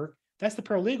paperwork. That's the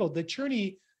paralegal. The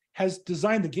attorney has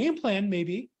designed the game plan,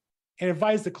 maybe, and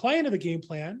advised the client of the game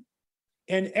plan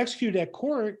and executed at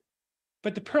court.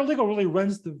 But the paralegal really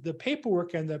runs the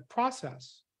paperwork and the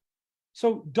process.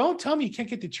 So don't tell me you can't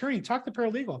get the attorney. Talk to the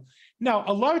paralegal. Now,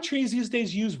 a lot of attorneys these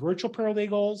days use virtual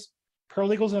paralegals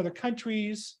in other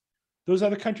countries. Those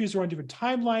other countries are on different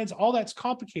timelines. All that's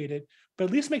complicated, but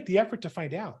at least make the effort to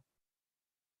find out.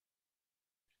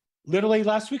 Literally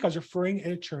last week, I was referring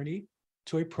an attorney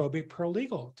to a probate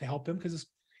paralegal to help him because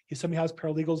he somehow has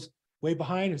paralegals way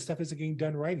behind and stuff isn't getting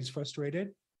done right. He's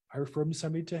frustrated. I refer him to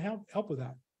somebody to help with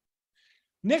that.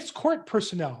 Next, court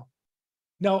personnel.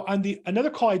 Now, on another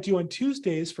call I do on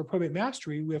Tuesdays for Probate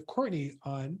Mastery, we have Courtney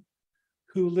on,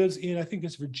 who lives in, I think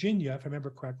it's Virginia, if I remember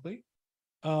correctly,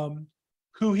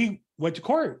 who he went to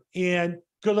court, and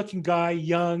good-looking guy,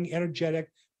 young, energetic,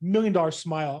 $1 million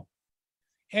smile.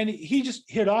 And he just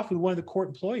hit off with one of the court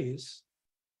employees.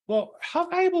 Well, how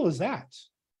valuable is that?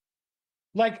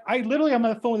 Like, I'm on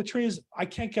the phone with attorneys, I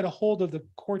can't get a hold of the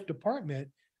court department.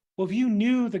 Well, if you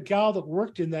knew the gal that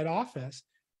worked in that office,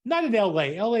 not in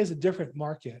LA. LA is a different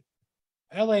market.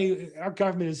 LA, our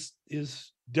government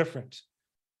is different.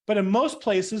 But in most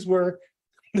places where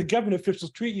the government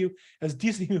officials treat you as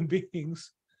decent human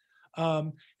beings,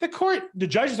 the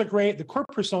judges are great, the court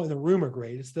personnel in the room are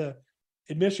great. It's the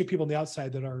administrative people on the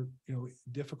outside that are,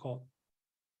 difficult.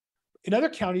 In other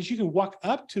counties, you can walk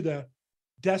up to the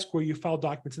desk where you file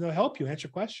documents and they'll help you answer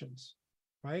questions,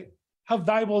 right? How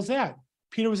valuable is that?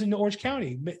 Peter was in Orange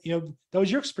County. That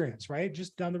was your experience, right?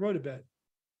 Just down the road a bit.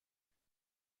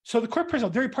 So the court personnel,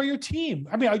 they're part of your team.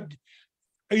 I mean,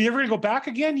 are you ever going to go back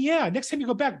again? Yeah. Next time you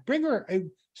go back, bring her a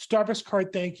Starbucks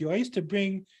card. Thank you. I used to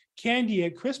bring candy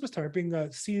at Christmas time. I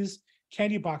bring C's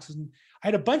candy boxes. And I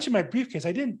had a bunch in my briefcase.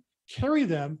 I didn't carry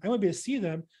them. I wouldn't be able to see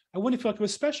them. I wouldn't feel like it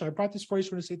was special. I brought this for you.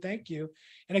 Just want to say thank you.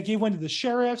 And I gave one to the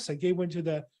sheriffs. I gave one to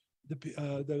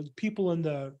the people in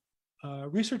the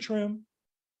research room.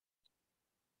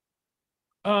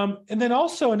 And then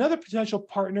also another potential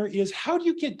partner is, how do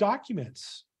you get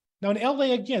documents? Now in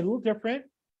LA, again, a little different.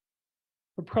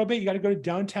 For probate, you got to go to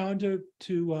downtown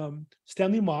to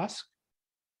Stanley Mosque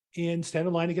and stand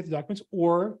in line to get the documents,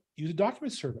 or use a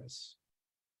document service.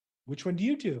 Which one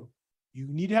do? You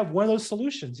need to have one of those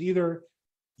solutions. Either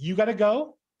you got to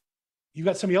go, you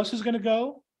got somebody else who's going to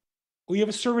go, or you have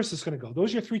a service that's going to go.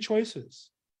 Those are your three choices.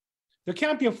 There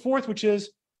can't be a fourth, which is,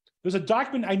 there's a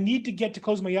document I need to get to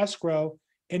close my escrow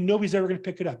and nobody's ever going to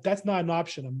pick it up. That's not an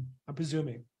option, I'm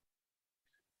presuming.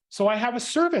 So I have a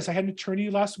service. I had an attorney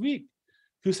last week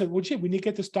who said, well, gee, we need to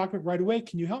get this document right away.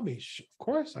 Can you help me? Of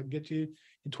course, I can get you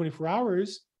in 24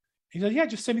 hours. He said, yeah,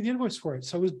 just send me the invoice for it.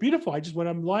 So it was beautiful. I just went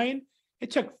online.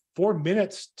 It took 4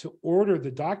 minutes to order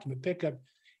the document pickup.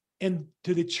 And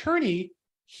to the attorney,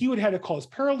 he would have to call his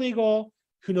paralegal,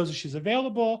 who knows if she's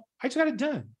available. I just got it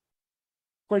done.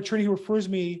 For an attorney who refers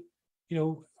me,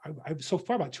 I've so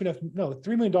far about $3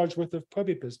 million worth of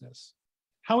probate business.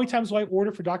 How many times will I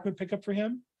order for document pickup for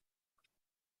him?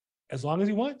 As long as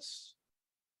he wants.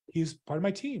 He's part of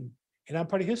my team, and I'm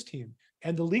part of his team.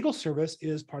 And the legal service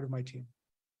is part of my team.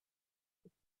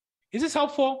 Is this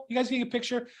helpful? You guys getting a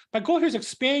picture? My goal here is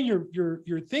expand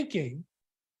your thinking,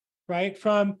 right?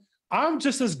 From I'm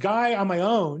just this guy on my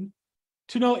own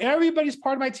to know everybody's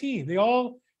part of my team. They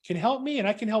all can help me and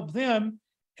I can help them.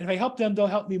 And if I help them, they'll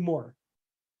help me more.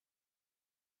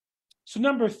 So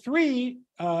number 3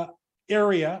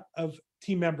 area of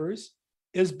team members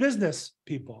is business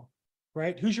people,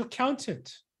 right? Who's your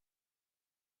accountant?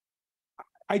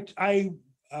 I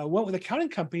went with an accounting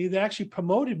company that actually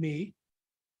promoted me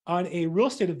on a real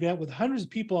estate event with hundreds of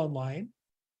people online.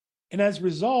 And as a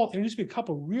result, introduced me a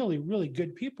couple of really, really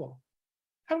good people.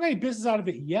 I haven't got any business out of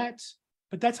it yet,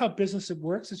 but that's how business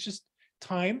works. It's just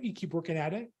time. You keep working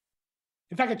at it.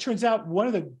 In fact, it turns out one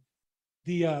of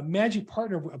the managing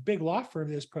partner of a big law firm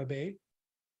that is probate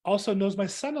also knows my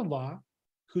son-in-law,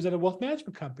 who's at a wealth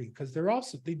management company, because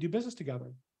they do business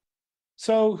together.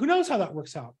 So who knows how that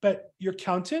works out? But your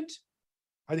accountant,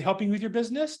 are they helping you with your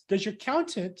business? Does your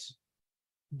accountant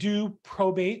do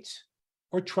probate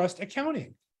or trust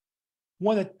accounting?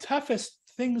 One of the toughest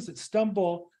things that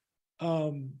stumble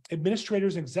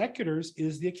administrators and executors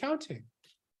is the accounting.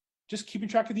 Just keeping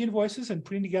track of the invoices and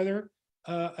putting together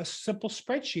a simple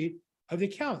spreadsheet of the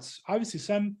accounts. Obviously,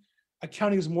 some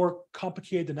accounting is more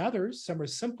complicated than others. Some are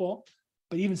simple,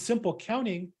 but even simple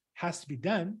accounting has to be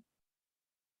done.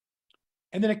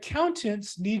 And then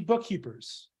accountants need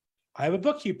bookkeepers. I have a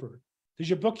bookkeeper. Does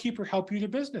your bookkeeper help you with your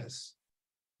business?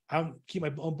 I don't keep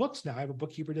my own books now. I have a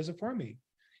bookkeeper who does it for me.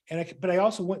 But I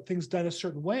also want things done a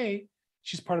certain way.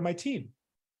 She's part of my team.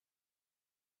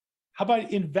 How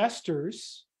about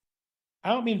investors? I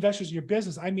don't mean investors in your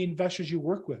business. I mean investors you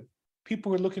work with.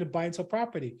 People who are looking to buy and sell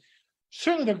property.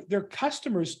 Certainly they're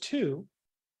customers too,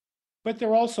 but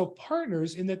they're also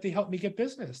partners in that they help me get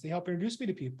business. They help introduce me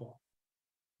to people.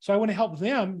 So I want to help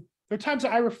them. There are times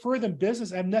that I refer them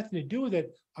business. I have nothing to do with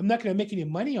it. I'm not going to make any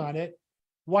money on it.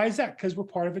 Why is that? Because we're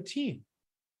part of a team.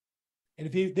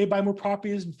 And if they buy more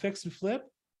properties and fix and flip,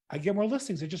 I get more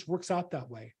listings. It just works out that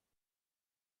way.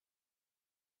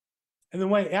 And then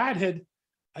what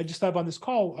I just thought on this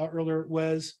call earlier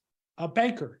was a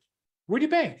banker. Where do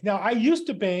you bank? Now, I used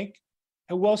to bank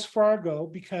at Wells Fargo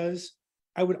because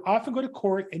I would often go to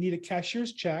court and need a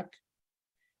cashier's check.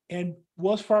 And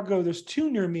Wells Fargo, there's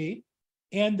 2 near me,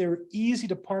 and they're easy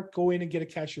to park, go in and get a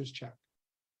cashier's check.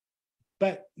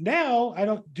 But now I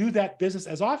don't do that business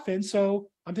as often. So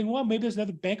I'm thinking, well, maybe there's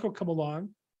another banker will come along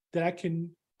that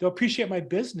they'll appreciate my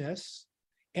business,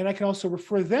 and I can also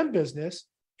refer them business.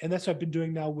 And that's what I've been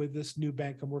doing now with this new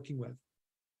bank I'm working with.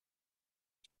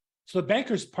 So the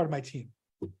banker is part of my team.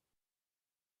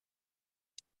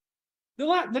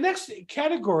 The next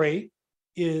category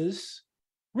is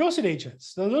real estate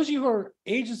agents. So those of you who are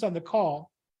agents on the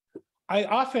call, I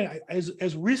often,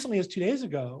 as recently as 2 days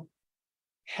ago,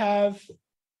 have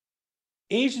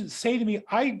agents say to me,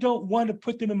 I don't want to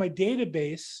put them in my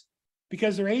database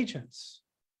because they're agents.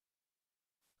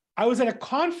 I was at a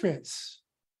conference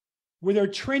where they're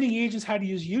training agents how to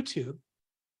use YouTube.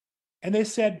 And they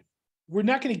said, we're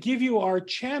not going to give you our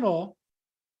channel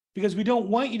because we don't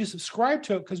want you to subscribe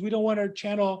to it, because we don't want our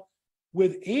channel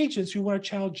with agents. We want our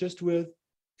channel just with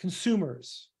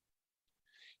consumers.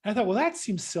 And I thought, well, that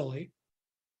seems silly.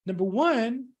 Number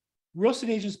one, real estate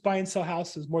agents buy and sell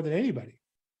houses more than anybody.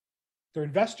 They're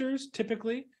investors,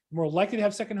 typically, more likely to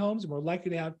have second homes, more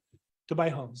likely to buy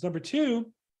homes. Number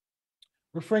two,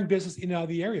 referring business in and out of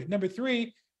the area. Number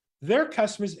three, their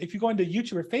customers, if you go into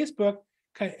YouTube or Facebook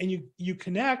and you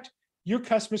connect, your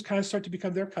customers kind of start to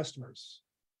become their customers,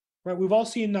 right? We've all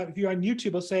seen that if you're on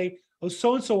YouTube, they'll say, oh,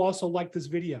 so-and-so also liked this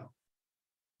video.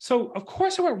 So of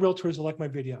course I want realtors to like my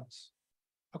videos.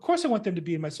 Of course I want them to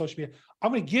be in my social media.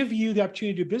 I'm going to give you the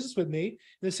opportunity to do business with me.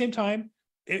 At the same time,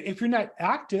 if you're not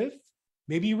active,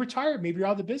 maybe you retire, maybe you're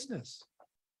out of the business.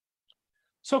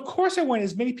 So of course I want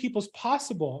as many people as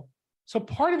possible. So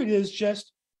part of it is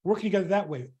just working together that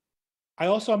way. I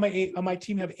also on my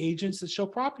team have agents that show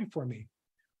property for me.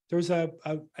 There's an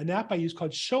app I use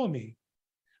called Show Me,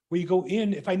 where you go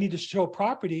in. If I need to show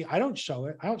property, I don't show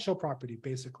it. I don't show property,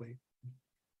 basically.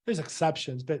 There's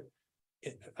exceptions, but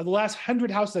the last 100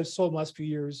 houses I've sold in the last few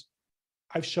years,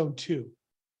 I've shown 2,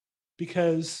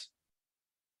 because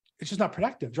it's just not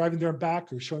productive, driving there and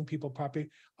back or showing people property.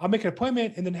 I'll make an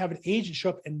appointment and then have an agent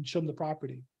show up and show them the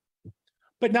property.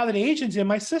 But now that an agent's in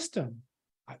my system,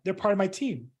 they're part of my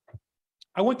team.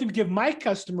 I want them to give my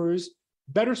customers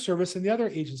better service than the other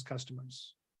agents'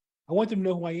 customers. I want them to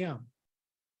know who I am.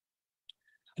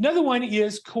 Another one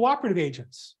is cooperative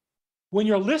agents. When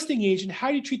you're a listing agent, how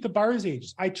do you treat the buyer's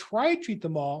agents? I try to treat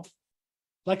them all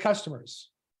like customers.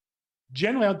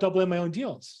 Generally, I'll double in my own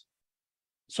deals.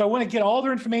 So I want to get all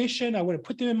their information. I want to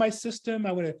put them in my system.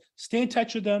 I want to stay in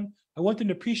touch with them. I want them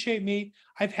to appreciate me.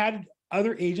 I've had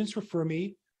other agents refer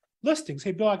me listings.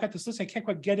 Hey, Bill, I got this listing. I can't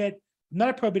quite get it. I'm not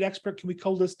a probate expert. Can we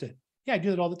co-list it? Yeah, I do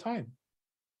that all the time.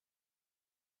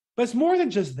 But it's more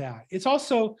than just that. It's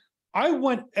also, I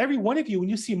want every one of you, when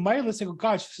you see my listing, go,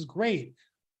 gosh, this is great.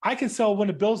 I can sell one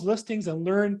of Bill's listings and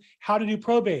learn how to do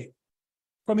probate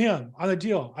from him on a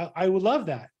deal. I would love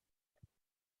that.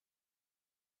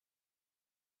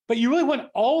 But you really want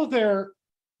all of their,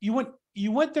 you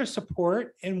want their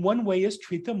support, and one way is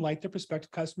treat them like their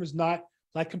prospective customers, not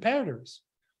like competitors.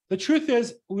 The truth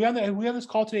is, we on this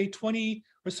call today, 20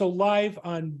 or so live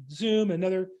on Zoom,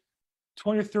 another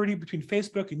 20 or 30 between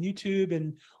Facebook and YouTube,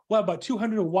 and about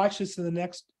 200 will watch this in the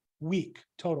next week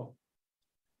total.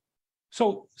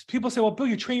 So people say, well, Bill,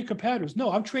 you're training your competitors. No,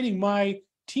 I'm training my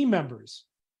team members.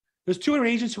 There's 200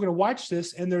 agents who are going to watch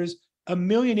this, and there's 1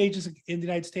 million agents in the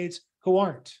United States who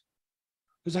aren't.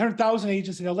 There's 100,000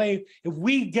 agents in LA. If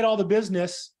we get all the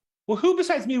business, well, who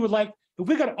besides me would like, if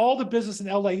we got all the business in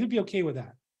LA, who'd be okay with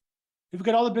that? If we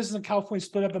got all the business in California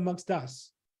split up amongst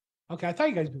us. Okay, I thought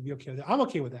you guys would be okay with that. I'm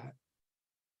okay with that.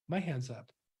 My hand's up.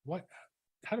 What?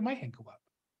 How did my hand go up?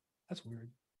 That's weird.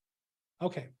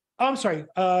 Okay. Oh, I'm sorry.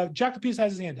 Jack Lapisa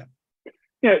has his hand up.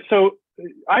 Yeah, so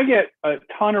I get a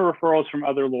ton of referrals from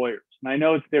other lawyers, and I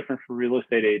know it's different for real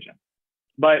estate agents,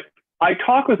 but I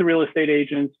talk with real estate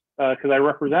agents because I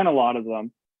represent a lot of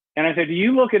them, and I say, do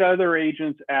you look at other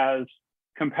agents as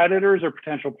competitors or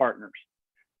potential partners?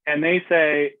 And they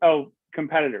say, oh,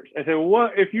 competitors. I say, well,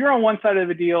 what, if you're on one side of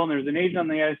the deal and there's an agent on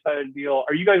the other side of the deal,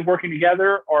 are you guys working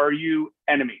together or are you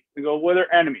enemies? They go, well,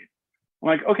 they're enemies. I'm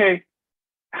like, okay,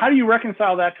 how do you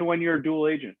reconcile that to when you're a dual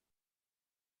agent?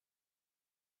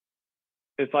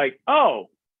 It's like, oh,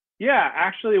 yeah,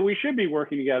 actually, we should be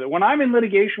working together. When I'm in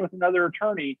litigation with another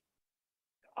attorney,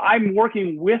 I'm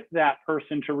working with that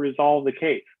person to resolve the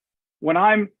case. When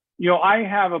I'm, I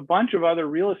have a bunch of other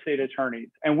real estate attorneys,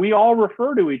 and we all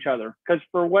refer to each other because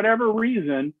for whatever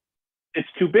reason, it's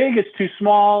too big, it's too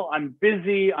small, I'm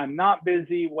busy, I'm not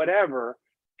busy, whatever.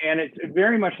 And it's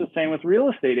very much the same with real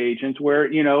estate agents where,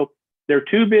 they're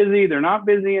too busy, they're not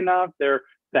busy enough, the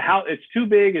house, it's too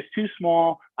big, it's too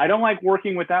small. I don't like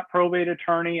working with that probate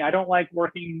attorney. I don't like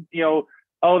working,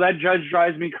 oh, that judge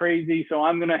drives me crazy, so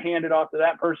I'm going to hand it off to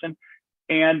that person.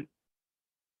 And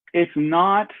it's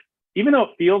not, even though it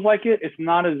feels like it, it's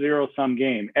not a zero-sum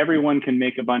game. Everyone can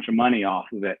make a bunch of money off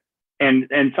of it. And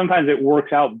sometimes it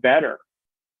works out better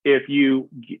if you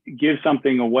give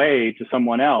something away to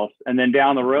someone else, and then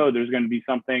down the road, there's going to be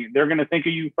something, they're going to think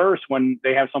of you first when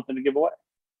they have something to give away.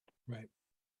 Right.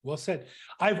 Well said.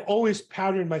 I've always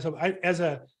patterned myself. As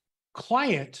a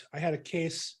client, I had a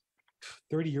case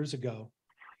 30 years ago,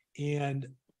 and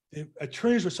the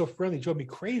attorneys were so friendly, it drove me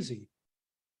crazy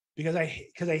because I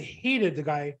hated the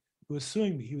guy who was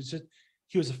suing me. He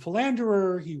was a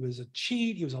philanderer, he was a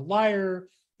cheat, he was a liar,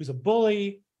 he was a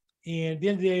bully. And at the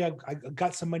end of the day, I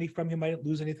got some money from him. I didn't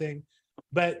lose anything,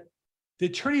 but the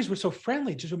attorneys were so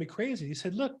friendly, it just drove me crazy. He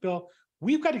said, look, Bill,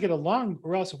 we've got to get along,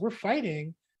 or else if we're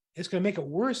fighting, it's going to make it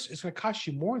worse. It's going to cost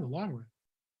you more in the long run.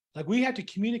 Like, we have to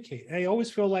communicate. And I always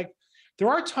feel like there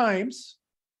are times,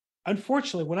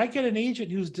 unfortunately, when I get an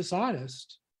agent who's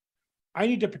dishonest, I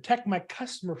need to protect my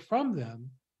customer from them.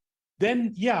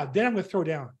 Then I'm going to throw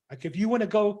down. Like, if you want to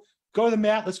go to the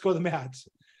mat, let's go to the mat,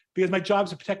 because my job is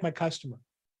to protect my customer.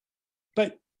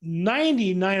 But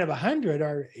 99 of 100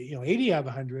 or 80 out of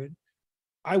 100,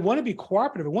 I want to be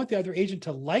cooperative. I want the other agent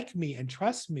to like me and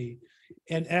trust me.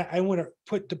 And I want to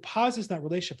put deposits in that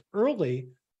relationship early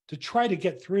to try to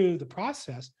get through the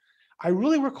process. I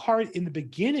really work hard in the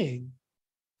beginning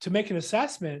to make an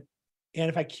assessment. And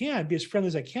if I can, be as friendly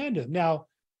as I can to them. Now,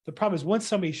 the problem is once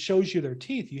somebody shows you their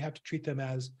teeth, you have to treat them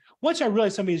as, once I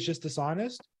realize somebody is just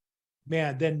dishonest,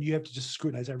 man, then you have to just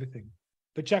scrutinize everything.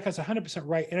 But Jack has 100%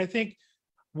 right. And I think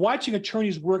watching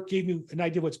attorneys work gave me an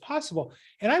idea of what's possible.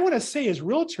 And I want to say, as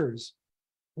realtors,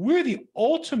 we're the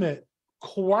ultimate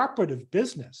cooperative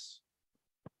business.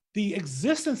 The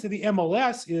existence of the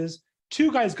MLS is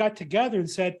two guys got together and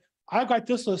said, I got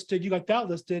this listed, you got that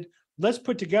listed. Let's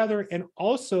put together and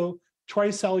also try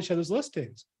to sell each other's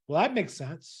listings. Well, that makes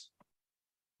sense.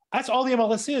 That's all the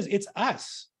MLS is. It's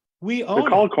us. We own it. They're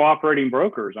called cooperating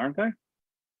brokers, aren't they?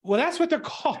 Well, that's what they're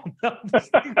called. A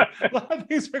lot of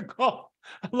things are called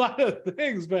a lot of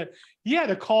things, but yeah,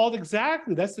 they're called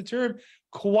exactly. That's the term,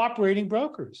 cooperating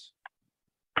brokers,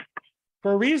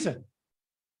 for a reason.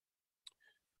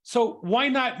 So why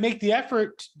not make the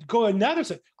effort to go another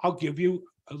step? I'll give you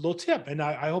a little tip, and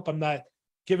I hope I'm not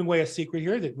giving away a secret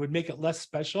here that would make it less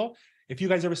special. If you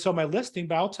guys ever saw my listing,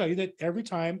 but I'll tell you that every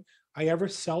time I ever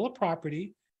sell a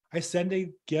property, I send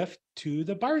a gift to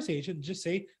the buyer's agent and just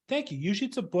say, thank you. Usually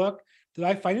it's a book that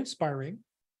I find inspiring.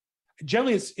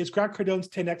 Generally, it's Grant Cardone's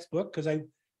 10X book, because I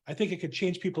think it could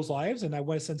change people's lives, and I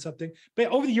want to send something.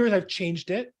 But over the years, I've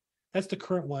changed it. That's the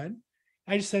current one.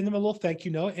 I just send them a little thank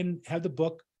you note and have the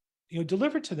book,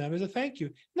 delivered to them as a thank you.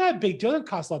 Not a big deal. It doesn't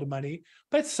cost a lot of money,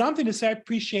 but it's something to say I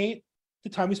appreciate the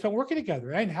time we spent working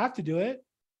together. I didn't have to do it,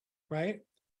 right?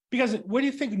 Because what do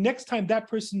you think next time that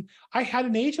person, I had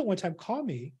an agent one time call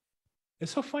me.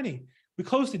 It's so funny. We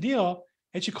closed the deal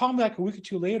and she called me like a week or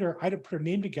two later. I didn't put her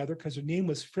name together because her name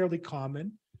was fairly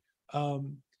common.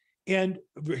 And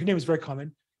her name was very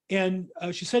common. And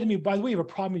she said to me, by the way, you have a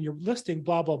problem in your listing,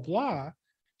 blah, blah, blah.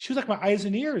 She was like my eyes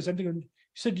and ears. I'm thinking,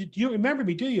 she said, you don't remember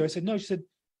me, do you? I said, no. She said,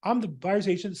 I'm the buyer's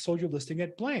agent that sold your listing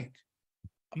at blank.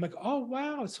 I'm like, oh,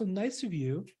 wow, it's so nice of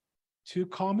you to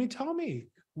call me and tell me.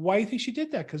 Why do you think she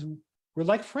did that? Because we're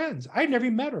like friends. I never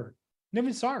even met her, never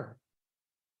even saw her.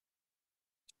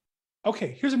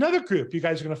 Okay, here's another group you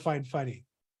guys are going to find funny.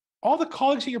 All the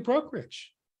colleagues at your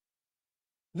brokerage.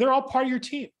 They're all part of your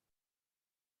team.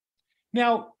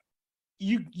 Now,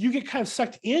 you get kind of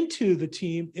sucked into the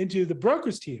team, into the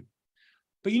broker's team,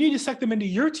 but you need to suck them into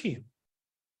your team.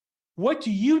 What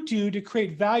do you do to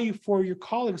create value for your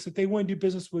colleagues if they want to do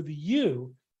business with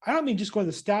you? I don't mean just going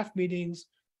to the staff meetings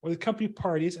or the company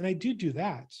parties, and I do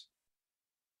that.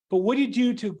 But what do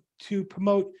you do to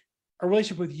promote a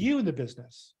relationship with you in the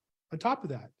business on top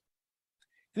of that?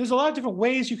 And there's a lot of different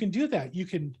ways you can do that. You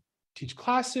can teach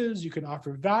classes, you can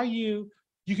offer value,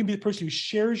 you can be the person who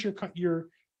shares your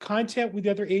content with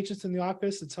the other agents in the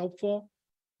office that's helpful,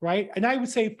 right? And I would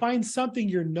say find something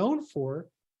you're known for,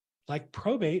 like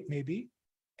probate maybe,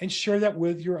 and share that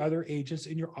with your other agents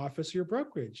in your office or your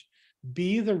brokerage.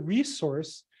 Be the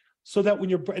resource so that when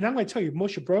you're, and I'm going to tell you,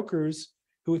 most of your brokers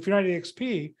who, if you're not at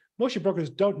XP, most of your brokers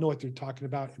don't know what they're talking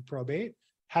about in probate,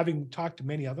 having talked to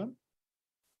many of them.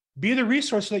 Be the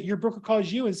resource so that your broker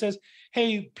calls you and says,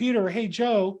 hey, Peter, hey,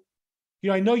 Joe,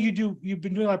 I know you've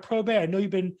been doing a lot of probate. I know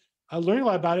you've been learning a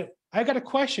lot about it. I got a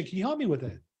question. Can you help me with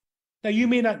it? Now, you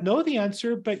may not know the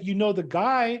answer, but you know the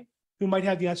guy who might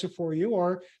have the answer for you,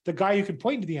 or the guy who can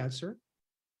point to the answer,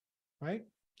 right?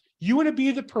 You want to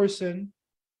be the person.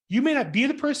 You may not be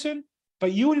the person,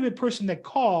 but you want to be the person that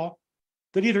call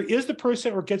that either is the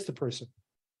person or gets the person.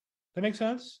 That makes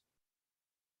sense?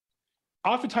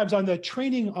 Oftentimes on the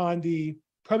training on the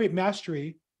probate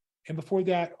mastery, and before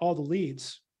that, all the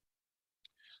leads,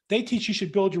 they teach you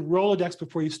should build your Rolodex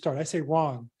before you start. I say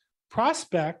wrong.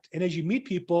 Prospect, and as you meet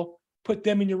people, put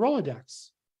them in your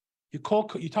Rolodex. You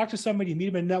talk to somebody, you meet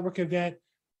them at a network event.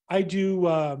 I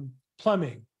do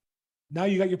plumbing. Now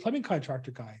you got your plumbing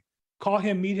contractor guy. Call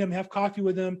him, meet him, have coffee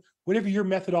with him, whatever your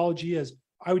methodology is.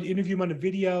 I would interview him on a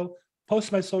video,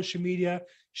 post my social media,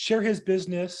 share his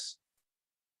business,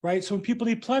 right? So when people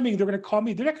need plumbing, they're going to call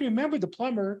me. They're not going to remember the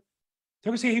plumber.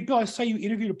 They're going to say, hey, Bill, I saw you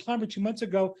interviewed a plumber 2 months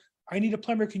ago. I need a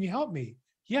plumber. Can you help me?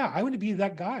 Yeah, I want to be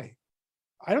that guy.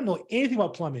 I don't know anything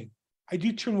about plumbing. I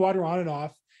do turn water on and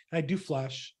off, and I do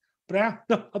flush, but I don't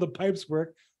know how the pipes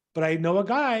work, but I know a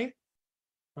guy,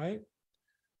 right?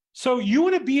 So you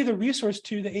want to be the resource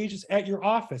to the agents at your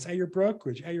office, at your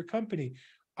brokerage, at your company.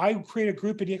 I create a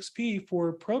group at EXP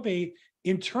for probate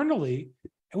internally,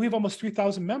 and we have almost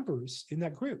 3,000 members in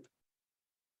that group.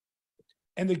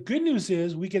 And the good news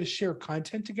is we get to share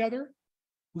content together.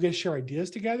 We get to share ideas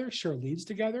together, share leads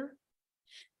together.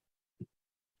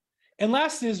 And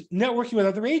last is networking with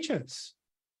other agents.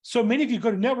 So many of you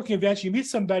go to networking events, you meet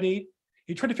somebody,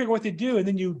 you try to figure out what they do, and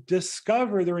then you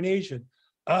discover they're an agent.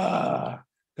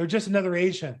 They're just another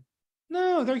agent.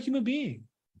 No, they're a human being.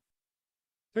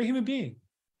 They're a human being.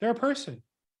 They're a person.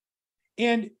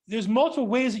 And there's multiple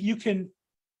ways that you can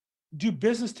do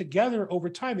business together over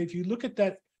time. If you look at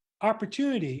that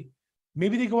opportunity,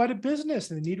 maybe they go out of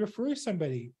business and they need to refer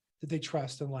somebody that they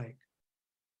trust and like.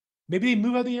 Maybe they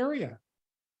move out of the area.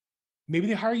 Maybe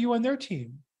they hire you on their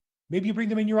team. Maybe you bring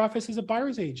them in your office as a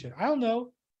buyer's agent. I don't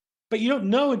know. But you don't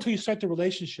know until you start the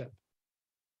relationship.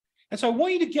 And so I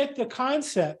want you to get the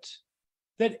concept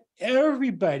that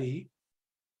everybody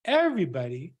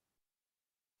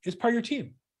is part of your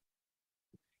team.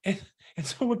 And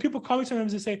so when people call me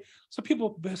sometimes, they say, so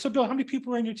Bill, how many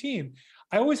people are on your team?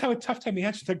 I always have a tough time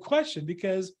answering that question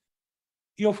because,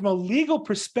 from a legal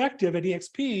perspective at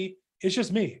EXP, it's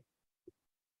just me.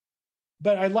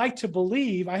 But I like to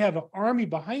believe I have an army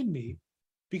behind me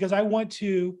because I want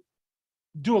to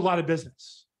do a lot of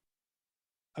business.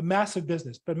 a massive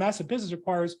business, but massive business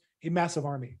requires a massive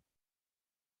army.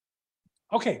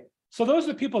 Okay, so those are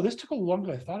the people. This took a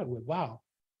longer than I thought it would. Wow.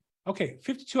 Okay,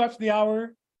 52 after the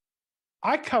hour.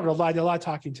 I covered a lot of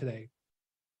talking today.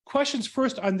 Questions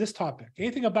first on this topic.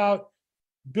 Anything about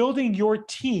building your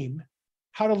team,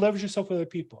 how to leverage yourself with other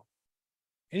people?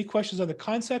 Any questions on the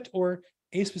concept or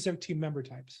a specific team member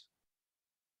types?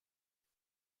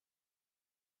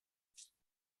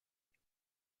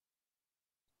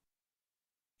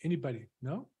 Anybody?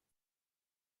 No?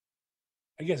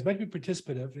 I guess it might be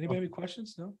participative. Anybody have any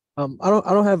questions? No? I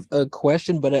don't have a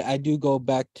question, but I do go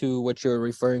back to what you're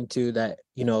referring to, that,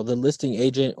 you know, the listing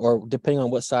agent, or depending on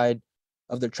what side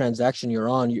of the transaction you're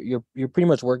on, you're pretty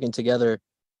much working together.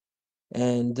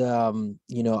 And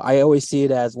you know, I always see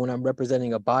it as, when I'm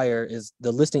representing a buyer, is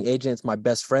the listing agent's my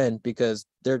best friend, because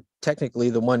they're technically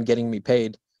the one getting me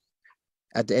paid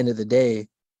at the end of the day.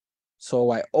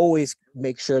 So I always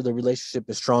make sure the relationship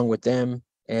is strong with them.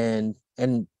 And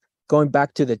going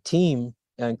back to the team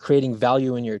and creating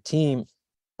value in your team,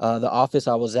 the office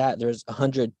I was at, there's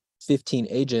 115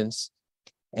 agents.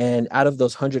 And out of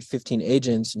those 115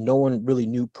 agents, no one really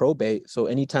knew probate. So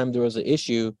anytime there was an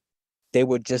issue, they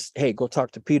would just, hey, go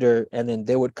talk to Peter. And then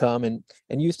they would come, and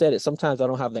you said it, sometimes I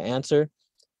don't have the answer,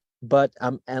 but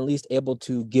I'm at least able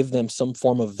to give them some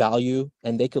form of value,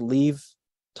 and they could leave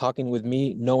talking with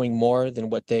me knowing more than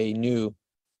what they knew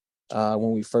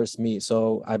when we first meet.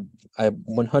 So I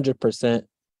 100%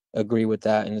 agree with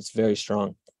that, and it's very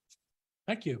strong.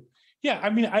 Thank you. Yeah, I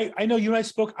mean, I know you and I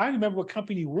spoke. I don't remember what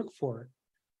company you work for,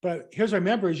 but here's what I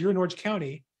remember is you're in Orange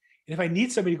County. And if I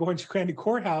need somebody to go into Granite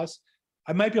Courthouse,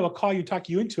 I might be able to call you, talk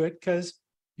you into it, because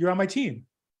you're on my team.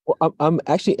 Well,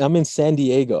 I'm in San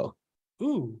Diego.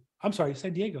 Ooh, I'm sorry,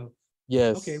 San Diego.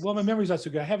 Yes. Okay, well, my memory's not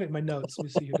so good. I have it in my notes. Let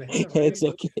me see here. Do I have it right? It's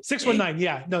okay. 619,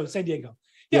 yeah, no, San Diego.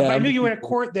 Yeah, but I I'm knew you were in a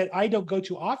court that I don't go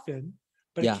to often,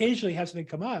 but Yeah. occasionally have something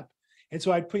come up. And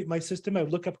so I'd put my system, I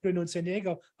would look up who I know in San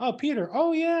Diego. Oh, Peter.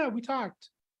 Oh, yeah, we talked.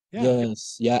 Yeah.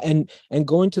 Yes, yeah, and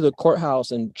going to the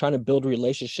courthouse and trying to build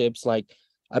relationships. Like,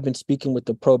 I've been speaking with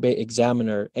the probate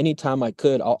examiner. Anytime I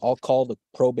could, I'll call the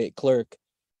probate clerk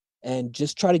and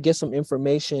just try to get some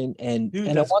information. And Dude,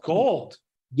 I that's want them, gold.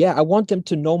 yeah, I want them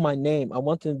to know my name. I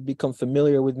want them to become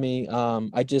familiar with me.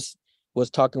 I just was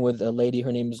talking with a lady.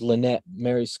 Her name is Lynette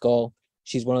Mary Skull.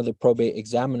 She's one of the probate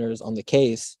examiners on the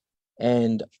case.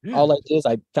 And all I Dude, did is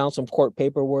I found some court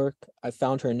paperwork. I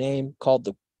found her name, called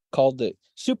it.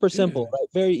 Super simple, dude. right?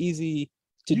 Very easy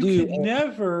to You do. could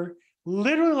never,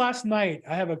 literally last night,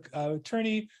 I have a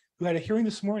attorney who had a hearing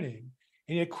this morning,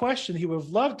 and he had a question. He would have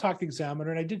loved to talk to the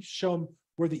examiner, and I did show him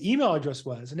where the email address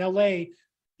was. In LA,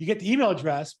 you get the email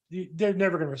address, they're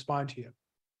never going to respond to you.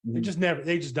 They just never,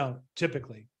 they just don't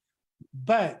typically.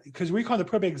 But because we call the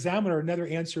probate examiner, another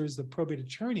answer is the probate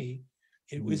attorney.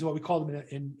 It is what we call them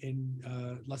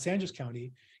in Los Angeles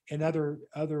County, and other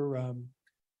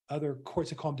courts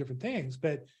that call them different things.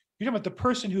 But you're talking about the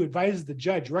person who advises the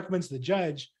judge, recommends to the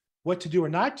judge what to do or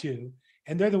not do,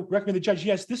 and they're the recommend the judge,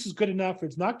 yes, this is good enough, or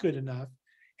it's not good enough.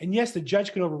 And yes, the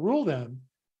judge can overrule them,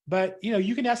 but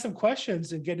you can ask them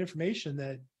questions and get information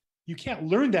that you can't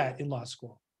learn that in law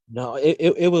school. No,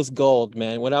 it was gold,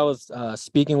 man. When I was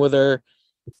speaking with her,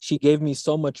 she gave me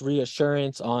so much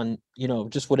reassurance on,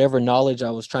 just whatever knowledge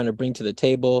I was trying to bring to the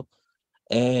table.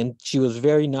 And she was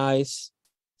very nice,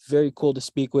 very cool to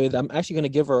speak with. I'm actually going to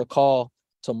give her a call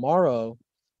tomorrow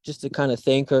just to kind of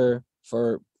thank her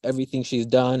for everything she's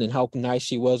done and how nice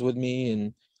she was with me.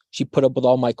 And she put up with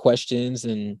all my questions.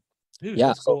 And Dude, yeah,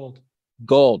 that's gold.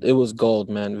 gold. It was gold,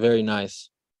 man. Very nice.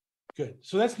 Good.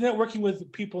 So that's networking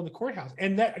with people in the courthouse.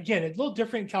 And that, again, it's a little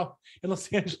different in Los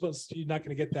Angeles. You're not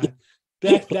going to get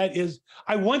that. That is,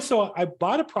 I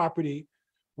bought a property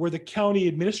where the county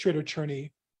administrator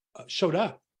attorney showed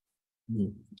up.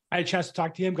 I had a chance to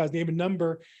talk to him, got his name and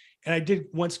number. And I did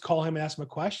once call him and ask him a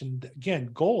question. Again,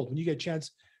 gold. When you get a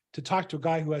chance to talk to a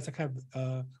guy who has that kind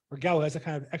of, or gal who has that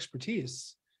kind of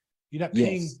expertise, you're not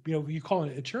paying, Yes. you call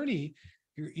an attorney,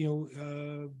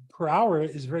 per hour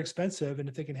is very expensive. And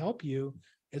if they can help you,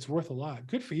 it's worth a lot.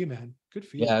 Good for you, man. Good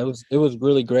for you. Yeah, it was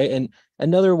really great. And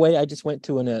another way, I just went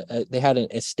to they had an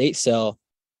estate sale.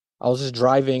 I was just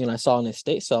driving and I saw an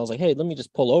estate sale. I was like, hey, let me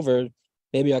just pull over.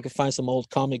 Maybe I could find some old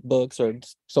comic books or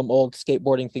some old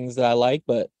skateboarding things that I like.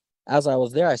 But as I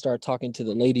was there, I started talking to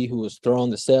the lady who was throwing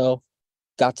the sale,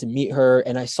 got to meet her.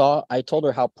 And I told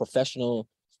her how professional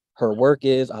her work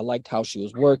is. I liked how she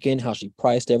was working, how she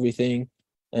priced everything.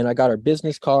 And I got her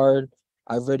business card.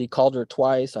 I've already called her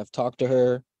twice. I've talked to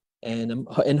her.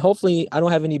 And hopefully I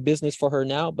don't have any business for her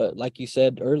now. But like you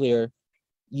said earlier,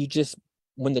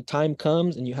 when the time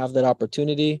comes and you have that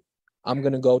opportunity, I'm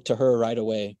gonna go to her right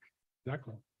away.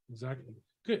 Exactly.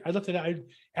 Good. I looked at it. I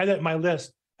added that in my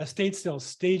list. Estate sales,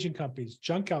 staging companies,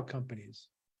 junk out companies,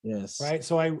 Yes. right?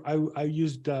 So I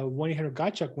used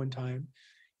 1-800-GOTCHUCK one time,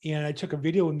 and I took a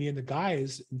video with me and the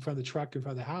guys in front of the truck, in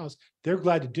front of the house. They're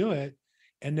glad to do it,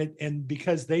 and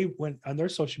because they went on their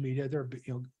social media, they're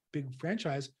a big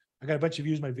franchise. I got a bunch of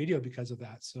views on my video because of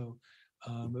that. So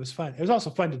it was fun. It was also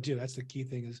fun to do. That's the key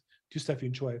thing, is do stuff you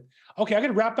enjoy. Okay, I'm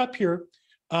gonna wrap up here.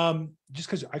 Just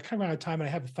because I kind of ran out of time and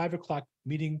I have a 5 o'clock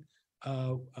meeting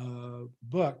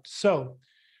booked. So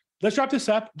let's wrap this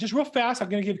up just real fast. I'm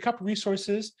going to give you a couple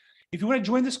resources. If you want to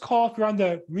join this call, if you're on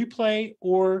the replay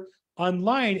or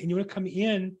online and you want to come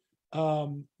in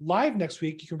live next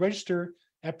week, you can register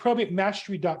at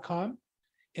probatemastery.com,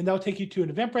 and that'll take you to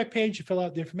an Eventbrite page. You fill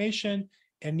out the information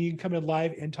and you can come in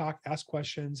live and talk, ask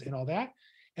questions and all that.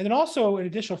 And then also an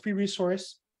additional free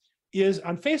resource is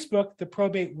on Facebook, the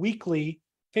Probate Weekly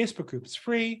Facebook group. It's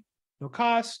free, no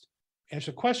cost,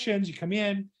 answer questions, you come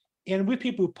in, and with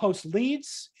people who post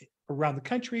leads around the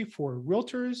country for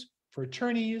realtors, for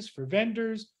attorneys, for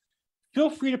vendors. Feel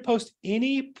free to post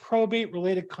any probate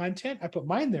related content. I put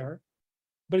mine there.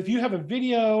 But if you have a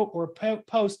video or a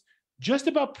post just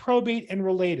about probate and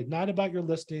related, not about your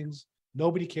listings,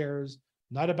 nobody cares,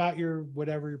 not about your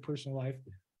whatever, your personal life,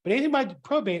 but anything about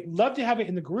probate, love to have it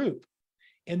in the group.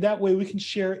 And that way we can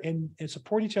share and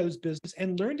support each other's business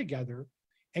and learn together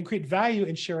and create value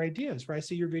and share ideas, right? I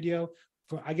see your video,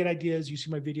 I get ideas, you see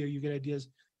my video, you get ideas,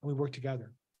 and we work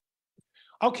together.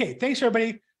 Okay, thanks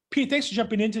everybody. Pete, thanks for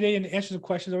jumping in today and answering some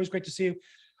questions. Always great to see you.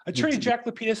 Attorney Jack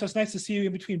Lapidus, it's nice to see you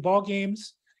in between ball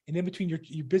games and in between your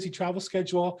busy travel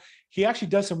schedule. He actually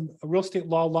does some real estate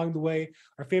law along the way.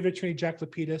 Our favorite attorney, Jack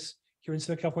Lapidus, here in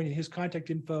Southern California. His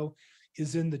contact info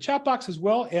is in the chat box, as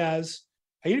well as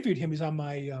I interviewed him. He's on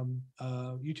my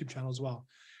YouTube channel as well.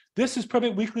 This is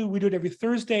Probate Weekly. We do it every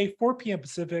Thursday, 4 p.m.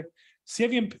 Pacific,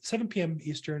 7 p.m.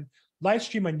 Eastern. Live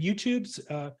stream on YouTube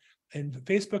and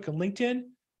Facebook and LinkedIn.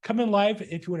 Come in live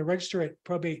if you want to register at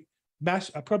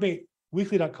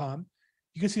probateweekly.com.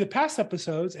 You can see the past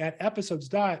episodes at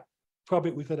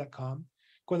episodes.probateweekly.com.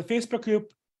 Go on the Facebook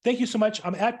group. Thank you so much.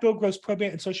 I'm at Bill Gross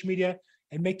Probate on social media,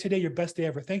 and make today your best day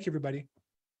ever. Thank you, everybody.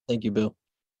 Thank you, Bill.